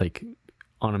like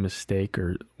on a mistake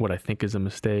or what I think is a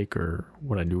mistake or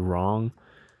what I do wrong,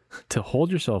 to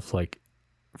hold yourself like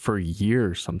for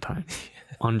years sometimes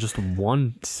on just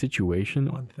one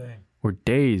situation One thing. or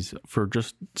days for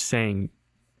just saying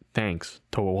thanks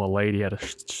to a lady at a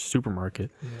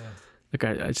supermarket. Yeah. Like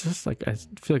I just like I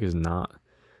feel like it's not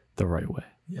the right way,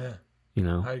 Yeah. you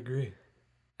know. I agree.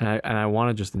 And I want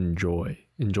to just enjoy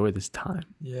this time,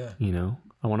 Yeah. you know.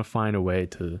 I want to find a way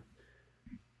to,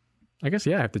 I guess,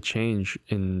 I have to change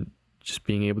in just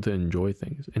being able to enjoy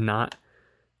things and not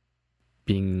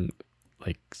being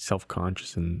like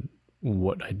self-conscious in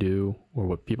what I do or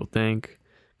what people think.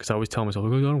 Because I always tell myself,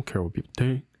 like, I don't care what people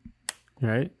think,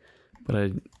 right?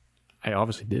 But I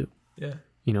obviously do. Yeah.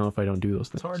 You know, if I don't do those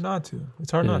things. It's hard not to.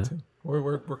 It's hard not Yeah. to.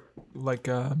 We're like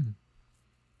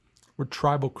we're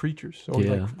tribal creatures, so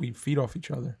Yeah. we feed off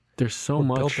each other. There's so We're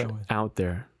built much that way. out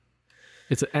there.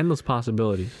 It's endless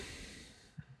possibilities.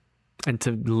 And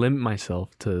to limit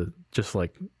myself to just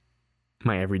like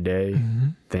my everyday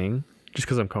thing, just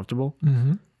because I'm comfortable,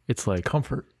 Mm-hmm. it's like,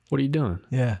 Comfort. what are you doing?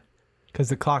 Yeah. Because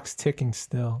the clock's ticking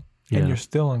still, Yeah. and you're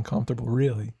still uncomfortable.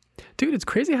 Really. Dude, it's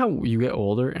crazy how you get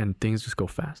older and things just go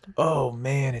faster. Oh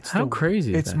man, it's How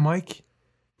crazy is It's that? Mike.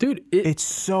 Dude, It's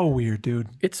so weird, dude.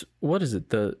 it's what is it?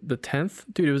 The 10th?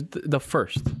 Dude, it was the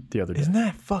 1st the other day. Isn't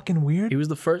that fucking weird? It was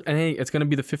the 1st, and hey, it's gonna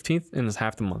be the 15th, and it's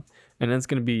half the month, and then it's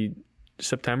gonna be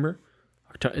September.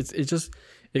 It's just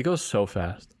it goes so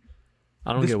fast.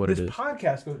 I don't get what it is. This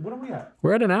podcast goes. What are we at?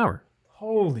 We're at an hour,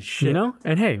 Holy shit. you know.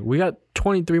 And hey, we got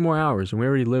 23 more hours, and we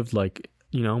already lived like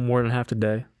more than half the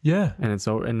day, Yeah. and it's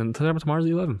over. And then tomorrow's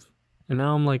the 11th, and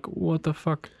now I'm like, what the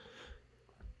fuck?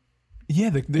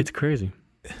 Yeah. It's crazy.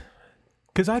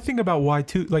 Because I think about why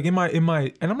too. Like in my,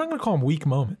 and I'm not gonna call them weak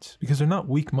moments because they're not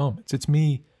weak moments. It's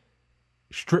me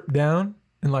stripped down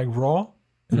and like raw,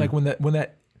 and like when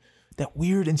that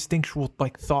weird instinctual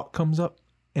like thought comes up,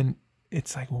 and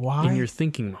it's like why In your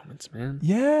thinking moments, man.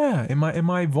 Yeah, in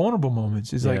my vulnerable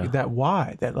moments is Yeah. like that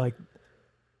why that like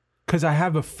because I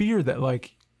have a fear that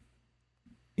like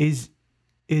is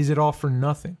it all for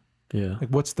nothing? Yeah. Like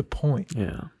what's the point?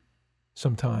 Yeah.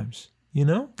 Sometimes, you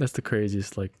know, That's the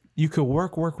craziest. Like, you could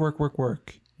work,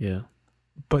 yeah.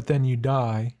 but then you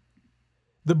die.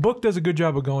 The book does a good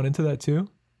job of going into that too.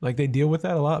 Like they deal with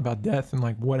that a lot about death and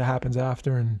like what happens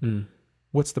after and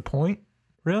what's the point,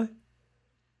 really?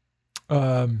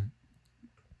 I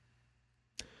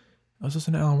was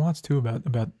listening to Alan Watts too about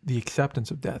the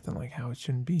acceptance of death and like how it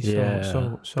shouldn't be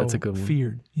so that's a good one.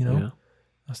 feared, you know? Yeah.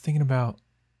 I was thinking about,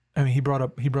 I mean, he brought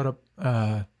up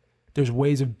there's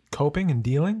ways of coping and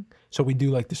dealing. So we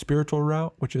do like the spiritual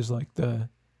route, which is like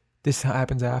this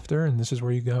happens after and this is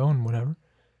where you go and whatever.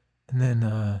 And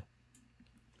then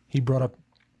he brought up,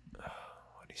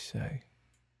 what did he say?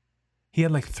 He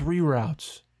had like 3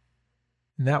 routes.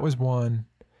 And that was one.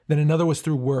 Then another was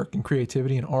through work and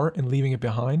creativity and art and leaving it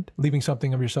behind, leaving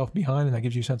something of yourself behind, and that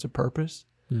gives you a sense of purpose.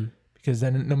 Because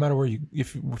then no matter where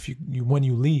when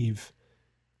you leave,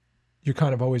 you're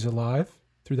kind of always alive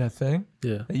through that thing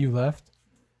Yeah. that you left.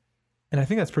 And I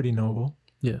think that's pretty noble.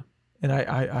 Yeah. And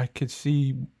I could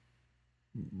see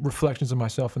reflections of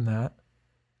myself in that.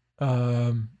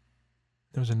 There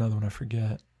was another one I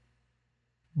forget.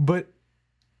 But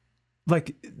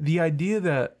like the idea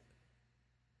that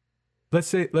let's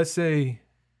say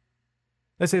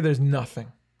there's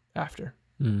nothing after.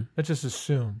 Let's just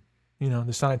assume,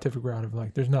 the scientific route of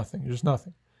like there's nothing. There's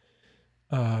nothing.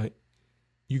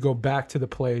 You go back to the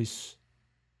place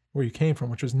where you came from,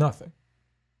 which was nothing.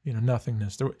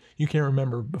 Nothingness. You can't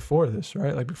remember before this,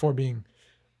 right? Like before being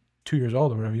 2 years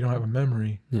old or whatever, you don't have a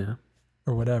memory Yeah.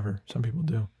 or whatever. Some people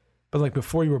do. But like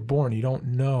before you were born, you don't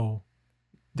know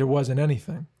there wasn't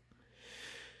anything.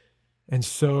 And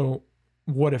so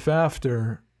what if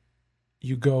after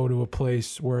you go to a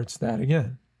place where it's that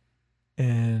again.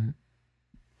 And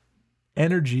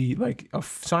energy, like a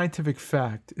scientific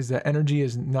fact, is that energy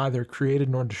is neither created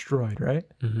nor destroyed, right?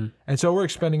 Mm-hmm. And so we're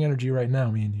expending energy right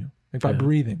now, me and you. Like by Yeah.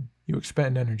 breathing, you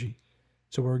expend energy.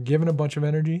 So we're given a bunch of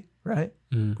energy, right?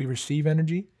 Mm. We receive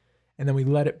energy, and then we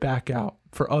let it back out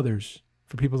for others,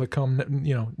 for people that come,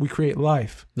 you know, we create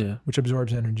life, Yeah. which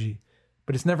absorbs energy.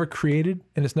 But it's never created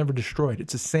and it's never destroyed.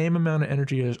 It's the same amount of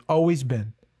energy it has always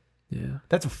been. Yeah.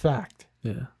 That's a fact,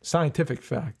 Yeah. scientific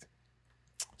fact.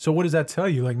 So what does that tell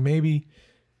you? Like maybe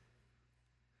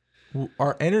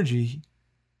our energy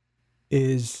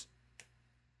is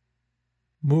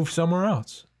moved somewhere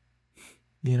else.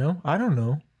 You know? I don't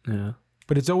know. Yeah.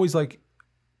 But it's always like,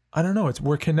 I don't know.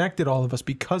 We're connected, all of us,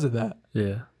 because of that.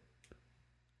 Yeah.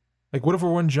 Like, what if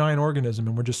we're one giant organism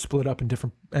and we're just split up in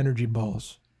different energy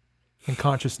balls and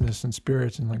consciousness and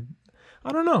spirits and like,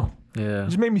 I don't know. Yeah. It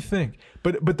just made me think.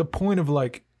 But the point of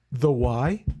like the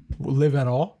why, live at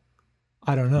all,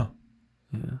 I don't know.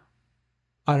 Yeah.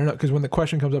 I don't know. Because when the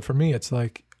question comes up for me, it's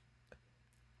like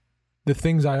the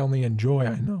things I only enjoy,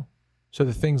 I know. So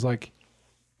the things like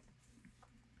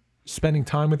spending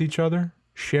time with each other,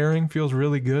 sharing feels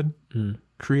really good. Mm.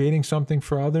 Creating something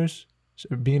for others,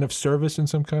 being of service in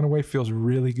some kind of way feels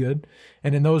really good.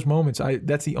 And in those moments,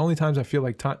 that's the only times I feel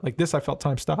like time, like this, I felt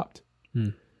time stopped.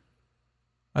 Mm.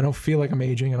 I don't feel like I'm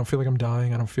aging. I don't feel like I'm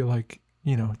dying. I don't feel like,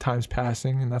 you know, time's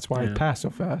passing, and that's why Yeah. it passed so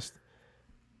fast.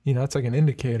 You know, it's like an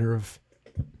indicator of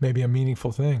maybe a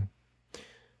meaningful thing.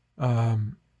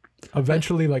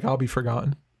 Eventually, like I'll be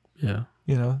forgotten. Yeah.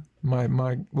 You know, my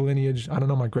lineage, I don't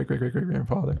know my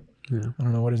great-great-great-great-grandfather. Yeah. I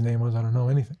don't know what his name was. I don't know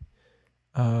anything.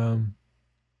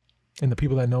 And the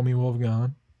people that know me will have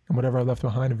gone. And whatever I left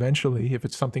behind eventually, if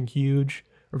it's something huge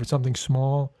or if it's something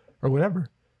small or whatever,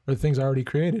 or the things I already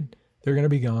created, they're going to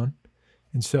be gone.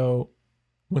 And so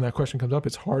when that question comes up,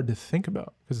 it's hard to think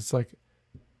about because it's like,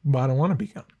 but I don't want to be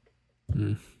gone.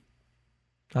 Mm.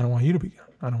 I don't want you to be gone.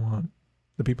 I don't want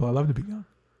the people I love to be gone.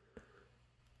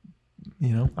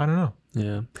 You know, I don't know.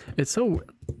 Yeah. It's so,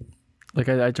 like,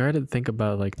 I try to think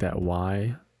about, like, that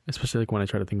why, especially, like, when I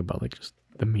try to think about, like, just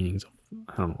the meanings of,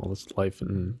 I don't know, all this life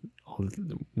and all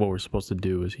what we're supposed to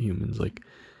do as humans. Like,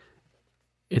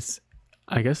 it's,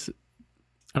 I guess,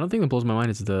 I don't think that blows my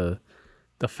mind is the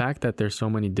fact that there's so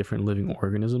many different living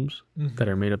organisms that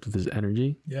are made up of this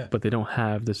energy, Yeah. but they don't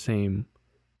have the same,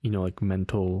 you know, like,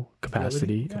 mental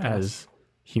capacity Yes. as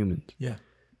humans. Yeah.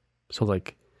 So,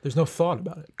 like, There's no thought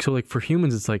about it. so like for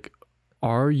humans, it's like,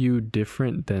 are you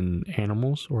different than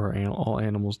animals, or are all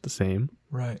animals the same?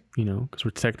 Right. You know, because we're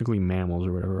technically mammals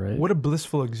or whatever, right? What a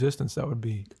blissful existence that would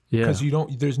be. Yeah.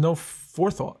 Because there's no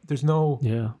forethought. There's no,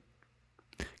 Yeah.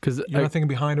 Because you're not thinking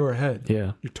behind or ahead.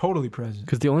 yeah, You're totally present.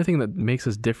 because the only thing that makes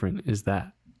us different is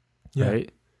that, Yeah.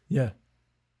 right? Yeah.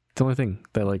 It's the only thing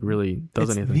that like really does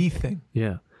It's anything. the thing.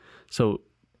 Yeah. So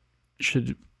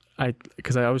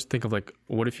because I always think of like,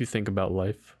 what if you think about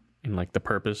life and like the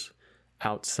purpose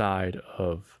outside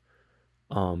of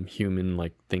human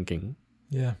like thinking?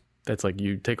 Yeah. That's like,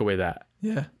 you take away that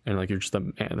Yeah. and like you're just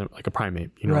like a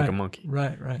primate, you know, like a monkey.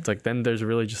 Right. It's like, then there's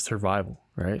really just survival,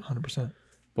 right? 100%.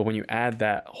 But when you add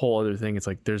that whole other thing, it's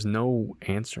like there's no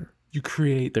answer. You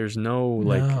create. There's no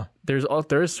like No. there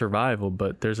is survival,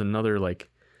 but there's another like,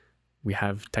 we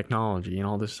have technology and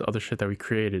all this other shit that we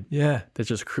created Yeah. that's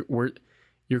just we're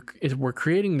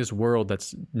creating this world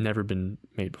that's never been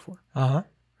made before, Uh-huh.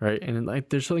 right? And like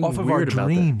there's something Off of weird our about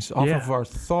dreams, that. off Yeah. of our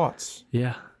thoughts.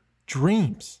 Yeah,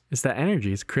 Dreams. it's that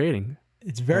energy it's creating,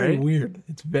 It's very Right? weird.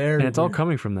 It's very and it's all weird.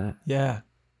 coming from that. Yeah.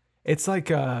 It's like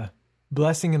a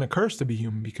blessing and a curse to be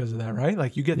human because of that, right?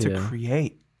 Like you get to Yeah.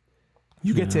 create.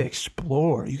 You get to Yeah.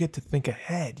 explore. You get to think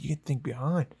ahead. You get to think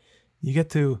behind. You get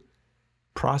to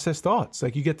process thoughts.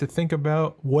 Like you get to think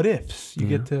about what ifs. You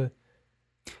get to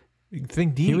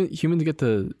think deep. Humans get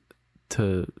to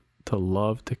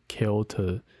love, to kill,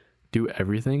 to do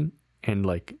everything, and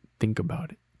like think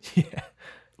about it. Yeah.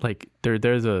 Like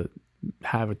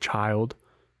have a child,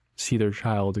 see their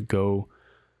child go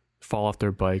fall off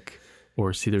their bike,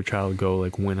 or see their child go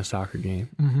like win a soccer game.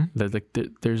 Mm-hmm.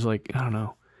 There's like, I don't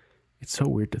know, it's so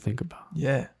weird to think about.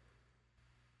 Yeah.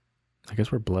 I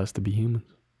guess we're blessed to be humans.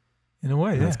 In a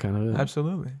way, yeah. That's kind of it.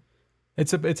 Absolutely.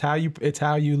 It's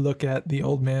how you look at the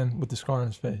old man with the scar on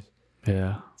his face.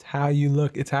 Yeah, It's how you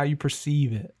look. It's how you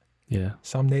perceive it. yeah,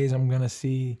 Some days I'm gonna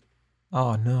see,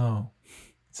 oh no.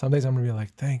 Some days I'm gonna be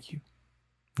like, thank you,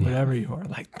 whatever you are.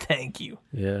 Like, thank you,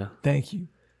 yeah, thank you.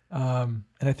 And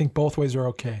I think both ways are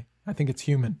okay. I think it's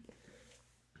human.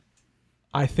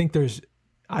 I think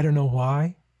I don't know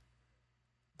why.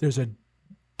 There's a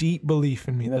deep belief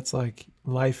in me that's like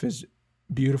life is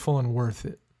beautiful and worth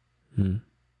it. Hmm.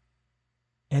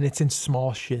 And it's in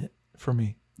small shit for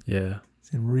me. Yeah.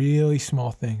 It's in really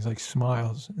small things like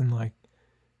smiles and like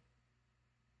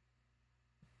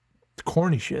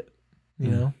corny shit, you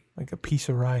know, like a piece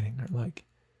of writing or like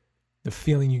the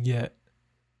feeling you get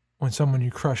when someone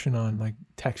you're crushing on like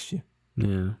texts you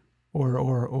Yeah.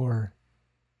 or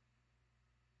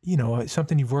you know,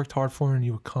 something you've worked hard for and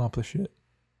you accomplish it.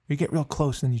 You get real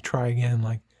close and you try again.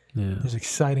 Like Yeah. there's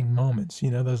exciting moments,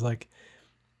 you know, those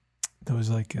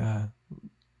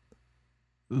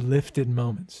lifted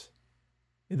moments.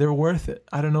 They're worth it.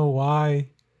 I don't know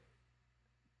why,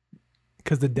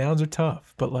 because the downs are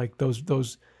tough, but like those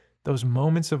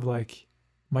moments of like,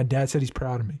 my dad said he's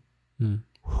proud of me. Hmm.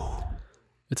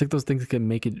 It's like those things that can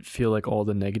make it feel like all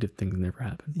the negative things never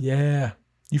happened. Yeah,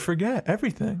 you forget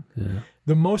everything. Yeah.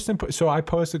 The most important. So I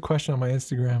posted a question on my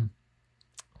Instagram.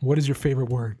 What is your favorite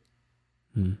word?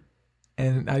 Hmm.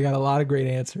 And I got a lot of great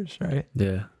answers, right?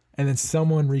 Yeah. And then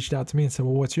someone reached out to me and said,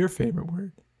 well, what's your favorite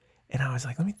word? And I was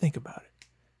like, let me think about it.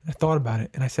 I thought about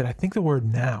it and I said, I think the word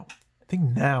now. I think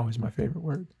now is my favorite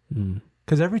word. Hmm.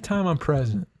 Because every time I'm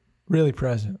present, really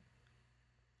present,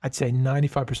 I'd say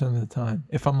 95% of the time,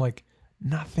 if I'm like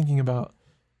not thinking about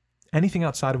anything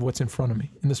outside of what's in front of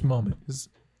me in this moment, is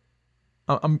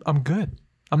I'm good.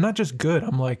 I'm not just good.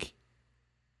 I'm like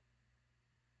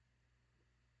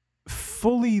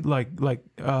fully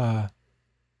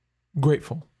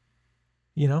grateful.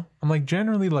 You know, I'm like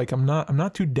generally like I'm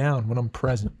not too down when I'm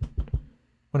present.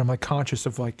 When I'm like conscious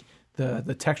of like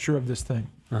the texture of this thing,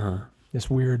 this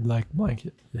weird like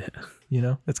blanket. Yeah. You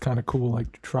know, it's kind of cool,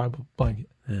 like tribal blanket.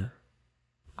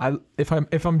 Yeah. If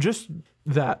I'm just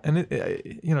that, and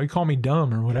it, you know, you call me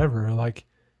dumb or whatever, or like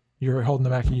you're holding the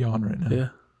back of yawn right now. Yeah.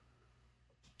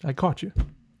 I caught you.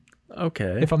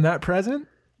 Okay. If I'm that present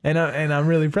and I'm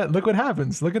really present, look what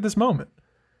happens. Look at this moment.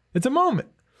 It's a moment.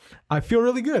 I feel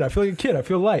really good. I feel like a kid. I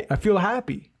feel light. I feel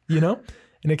happy. You know,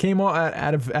 and it came all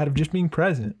out of just being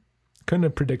present. Couldn't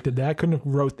have predicted that. Couldn't have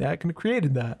wrote that. Couldn't have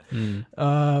created that.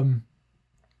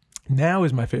 Now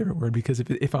is my favorite word because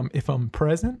if I'm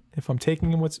present, if I'm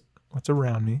taking in what's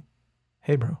around me,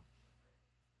 hey bro,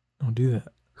 don't do that.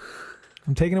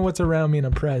 I'm taking in what's around me and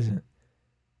I'm present.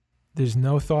 There's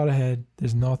no thought ahead.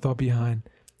 There's no thought behind.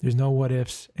 There's no what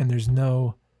ifs, and there's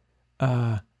no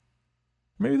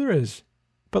maybe there is,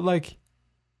 but like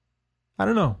I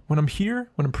don't know. When I'm here,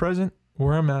 when I'm present,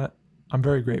 where I'm at, I'm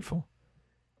very grateful,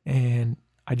 and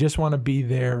I just want to be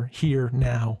there, here,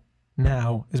 now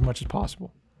as much as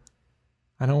possible.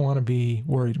 I don't want to be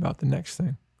worried about the next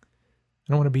thing. I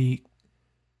don't want to be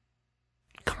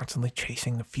constantly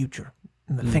chasing the future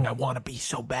and the thing I want to be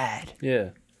so bad. Yeah.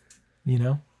 You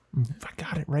know, I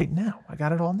got it right now. I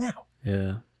got it all now.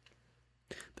 Yeah.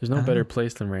 There's no better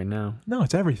place than right now. No,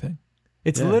 it's everything.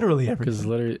 It's Yeah, literally everything. Because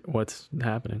literally what's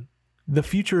happening. The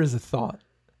future is a thought.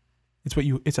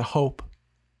 It's a hope,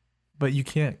 but you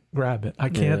can't grab it. I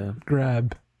can't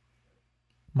grab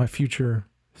my future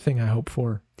thing I hope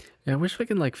for. Yeah, I wish we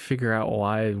can like figure out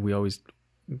why we always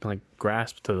like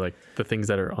grasp to like the things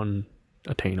that are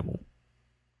unattainable.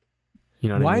 You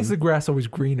know what I Why mean? is the grass always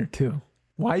greener too?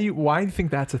 Why do you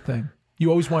think that's a thing? You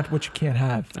always want what you can't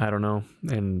have. I don't know.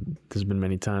 And there's been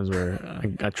many times where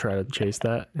I try to chase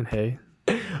that and hey,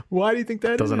 Why do you think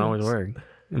that it doesn't is? always work.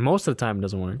 And most of the time it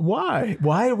doesn't work. Why?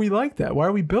 Why are we like that? Why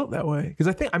are we built that way?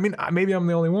 Because I mean, maybe I'm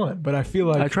the only one, but I feel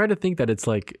like I try to think that it's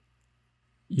like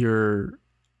you're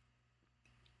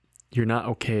not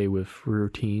okay with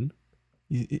routine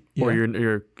or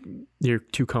you're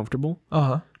too comfortable.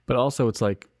 Uh-huh. But also it's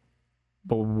like,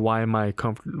 but why am I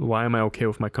okay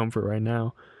with my comfort right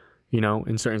now? You know,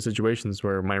 in certain situations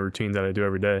where my routine that I do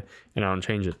every day and I don't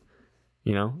change it.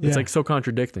 You know? It's Yeah. like so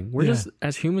contradicting. We're Yeah. just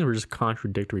as humans, we're just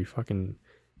contradictory fucking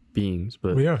beings.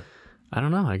 But We are. I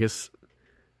don't know. I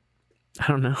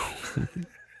don't know.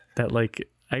 That like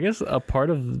I guess a part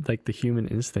of like the human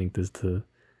instinct is to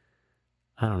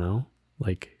I don't know,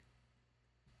 like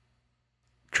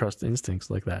trust instincts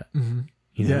like that. Mm-hmm.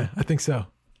 You know? Yeah, I think so.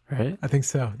 Right? I think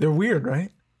so. They're weird,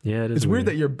 right? Yeah, it is. It's weird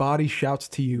that your body shouts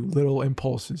to you little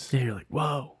impulses. yeah, you're like,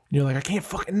 whoa. You're like, I can't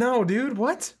fucking no, dude.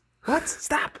 What?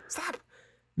 Stop.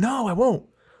 No, I won't.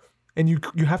 And you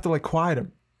have to like quiet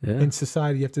them. Yeah. In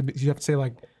society, you have to say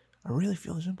like, I really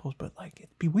feel this impulse, but like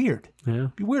it'd be weird. Yeah.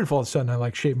 It'd be weird if all of a sudden I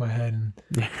like shaved my head and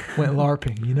went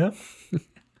LARPing, you know?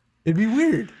 It'd be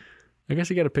weird. I guess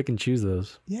you got to pick and choose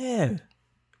those. Yeah.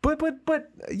 But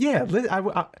yeah,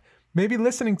 I maybe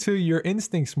listening to your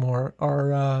instincts more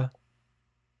are I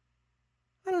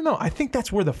don't know. I think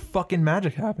that's where the fucking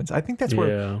magic happens. I think that's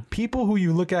where people who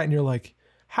you look at and you're like,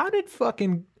 how did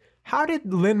fucking How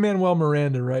did Lin-Manuel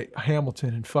Miranda write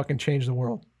Hamilton and fucking change the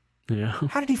world? Yeah.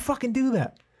 How did he fucking do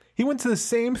that? He went to the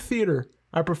same theater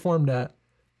I performed at,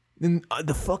 in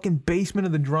the fucking basement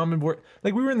of the drum and board.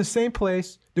 Like, we were in the same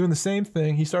place doing the same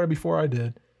thing. He started before I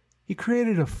did. He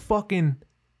created a fucking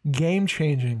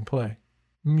game-changing play,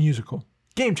 musical,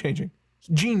 game-changing,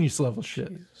 genius level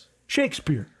shit.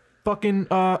 Shakespeare, fucking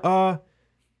Bill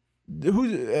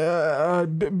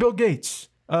Gates.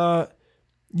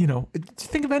 You know,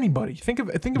 think of anybody. Think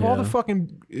of all the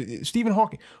fucking Stephen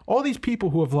Hawking. All these people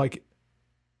who have like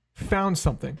found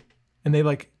something, and they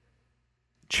like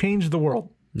changed the world.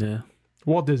 Yeah.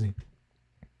 Walt Disney.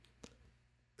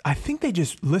 I think they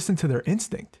just listen to their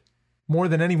instinct more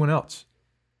than anyone else.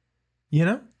 You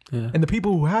know? Yeah. And the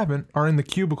people who haven't are in the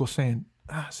cubicle saying,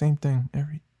 same thing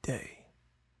every day.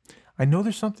 I know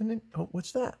there's something in,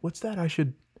 what's that? I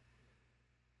should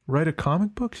write a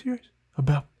comic book series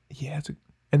about,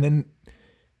 and then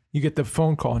you get the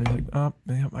phone call and you're like,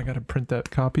 man, I got to print that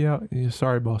copy out. And you're,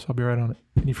 sorry, boss, I'll be right on it.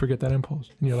 And you forget that impulse.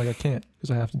 And you're like, I can't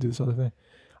because I have to do this other thing.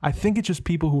 I think it's just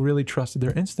people who really trusted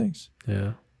their instincts.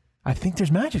 Yeah. I think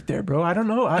there's magic there, bro. I don't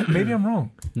know. Maybe I'm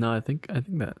wrong. No, I think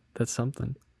that's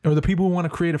something. Or the people who want to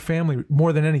create a family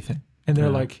more than anything. And they're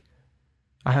like,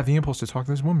 I have the impulse to talk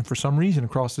to this woman for some reason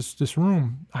across this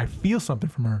room. I feel something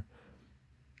from her.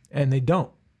 And they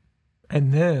don't.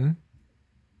 And then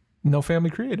no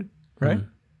family created, right? Mm.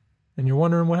 And you're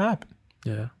wondering what happened.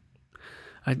 Yeah.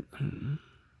 I don't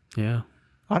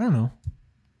know.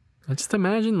 I just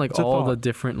imagine like all the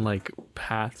different like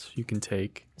paths you can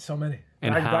take. So many.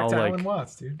 And how back to like Alan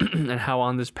Watts, dude. and how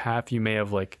on this path you may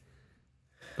have like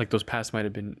those paths might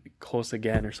have been close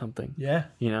again or something. Yeah.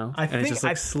 You know? I and think it's just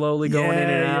like slowly going in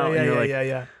and out. And you're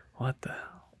like, what the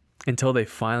hell? Until they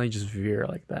finally just veer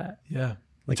like that. Yeah.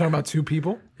 Like, talking about two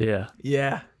people? Yeah.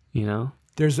 Yeah. You know?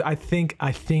 I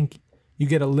think you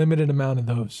get a limited amount of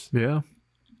those. Yeah.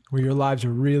 Where your lives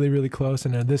are really, really close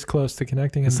and they're this close to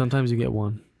connecting. And sometimes you get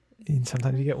one. And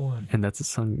sometimes you get one. And that's a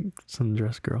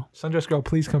sundress girl. Sundress girl,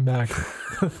 please come back.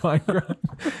 Fine girl.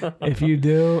 If you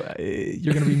do,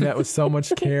 you're going to be met with so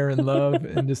much care and love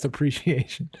and just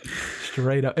appreciation.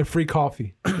 Straight up. And free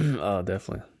coffee. Oh,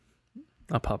 definitely.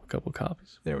 I'll pop a couple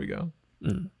copies. There we go.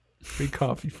 Mm. Free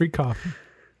coffee. Free coffee.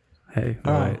 Hey,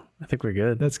 all right. I think we're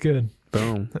good. That's good.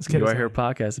 Boom. Let's get You Are Here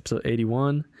podcast, episode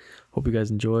 81. Hope you guys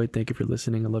enjoyed. Thank you for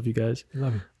listening. I love you guys.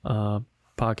 Love you.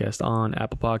 Podcast on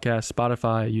Apple Podcasts,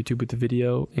 Spotify, YouTube with the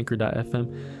video,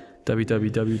 Anchor.fm,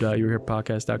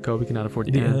 www.youareherepodcast.co. We cannot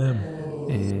afford to end.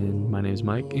 And my name's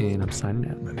Mike, and I'm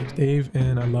signing out. My name's Dave,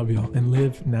 and I love y'all. And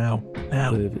live now.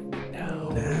 Now. Live it now.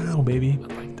 Now, baby.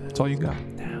 I like that. That's all you got.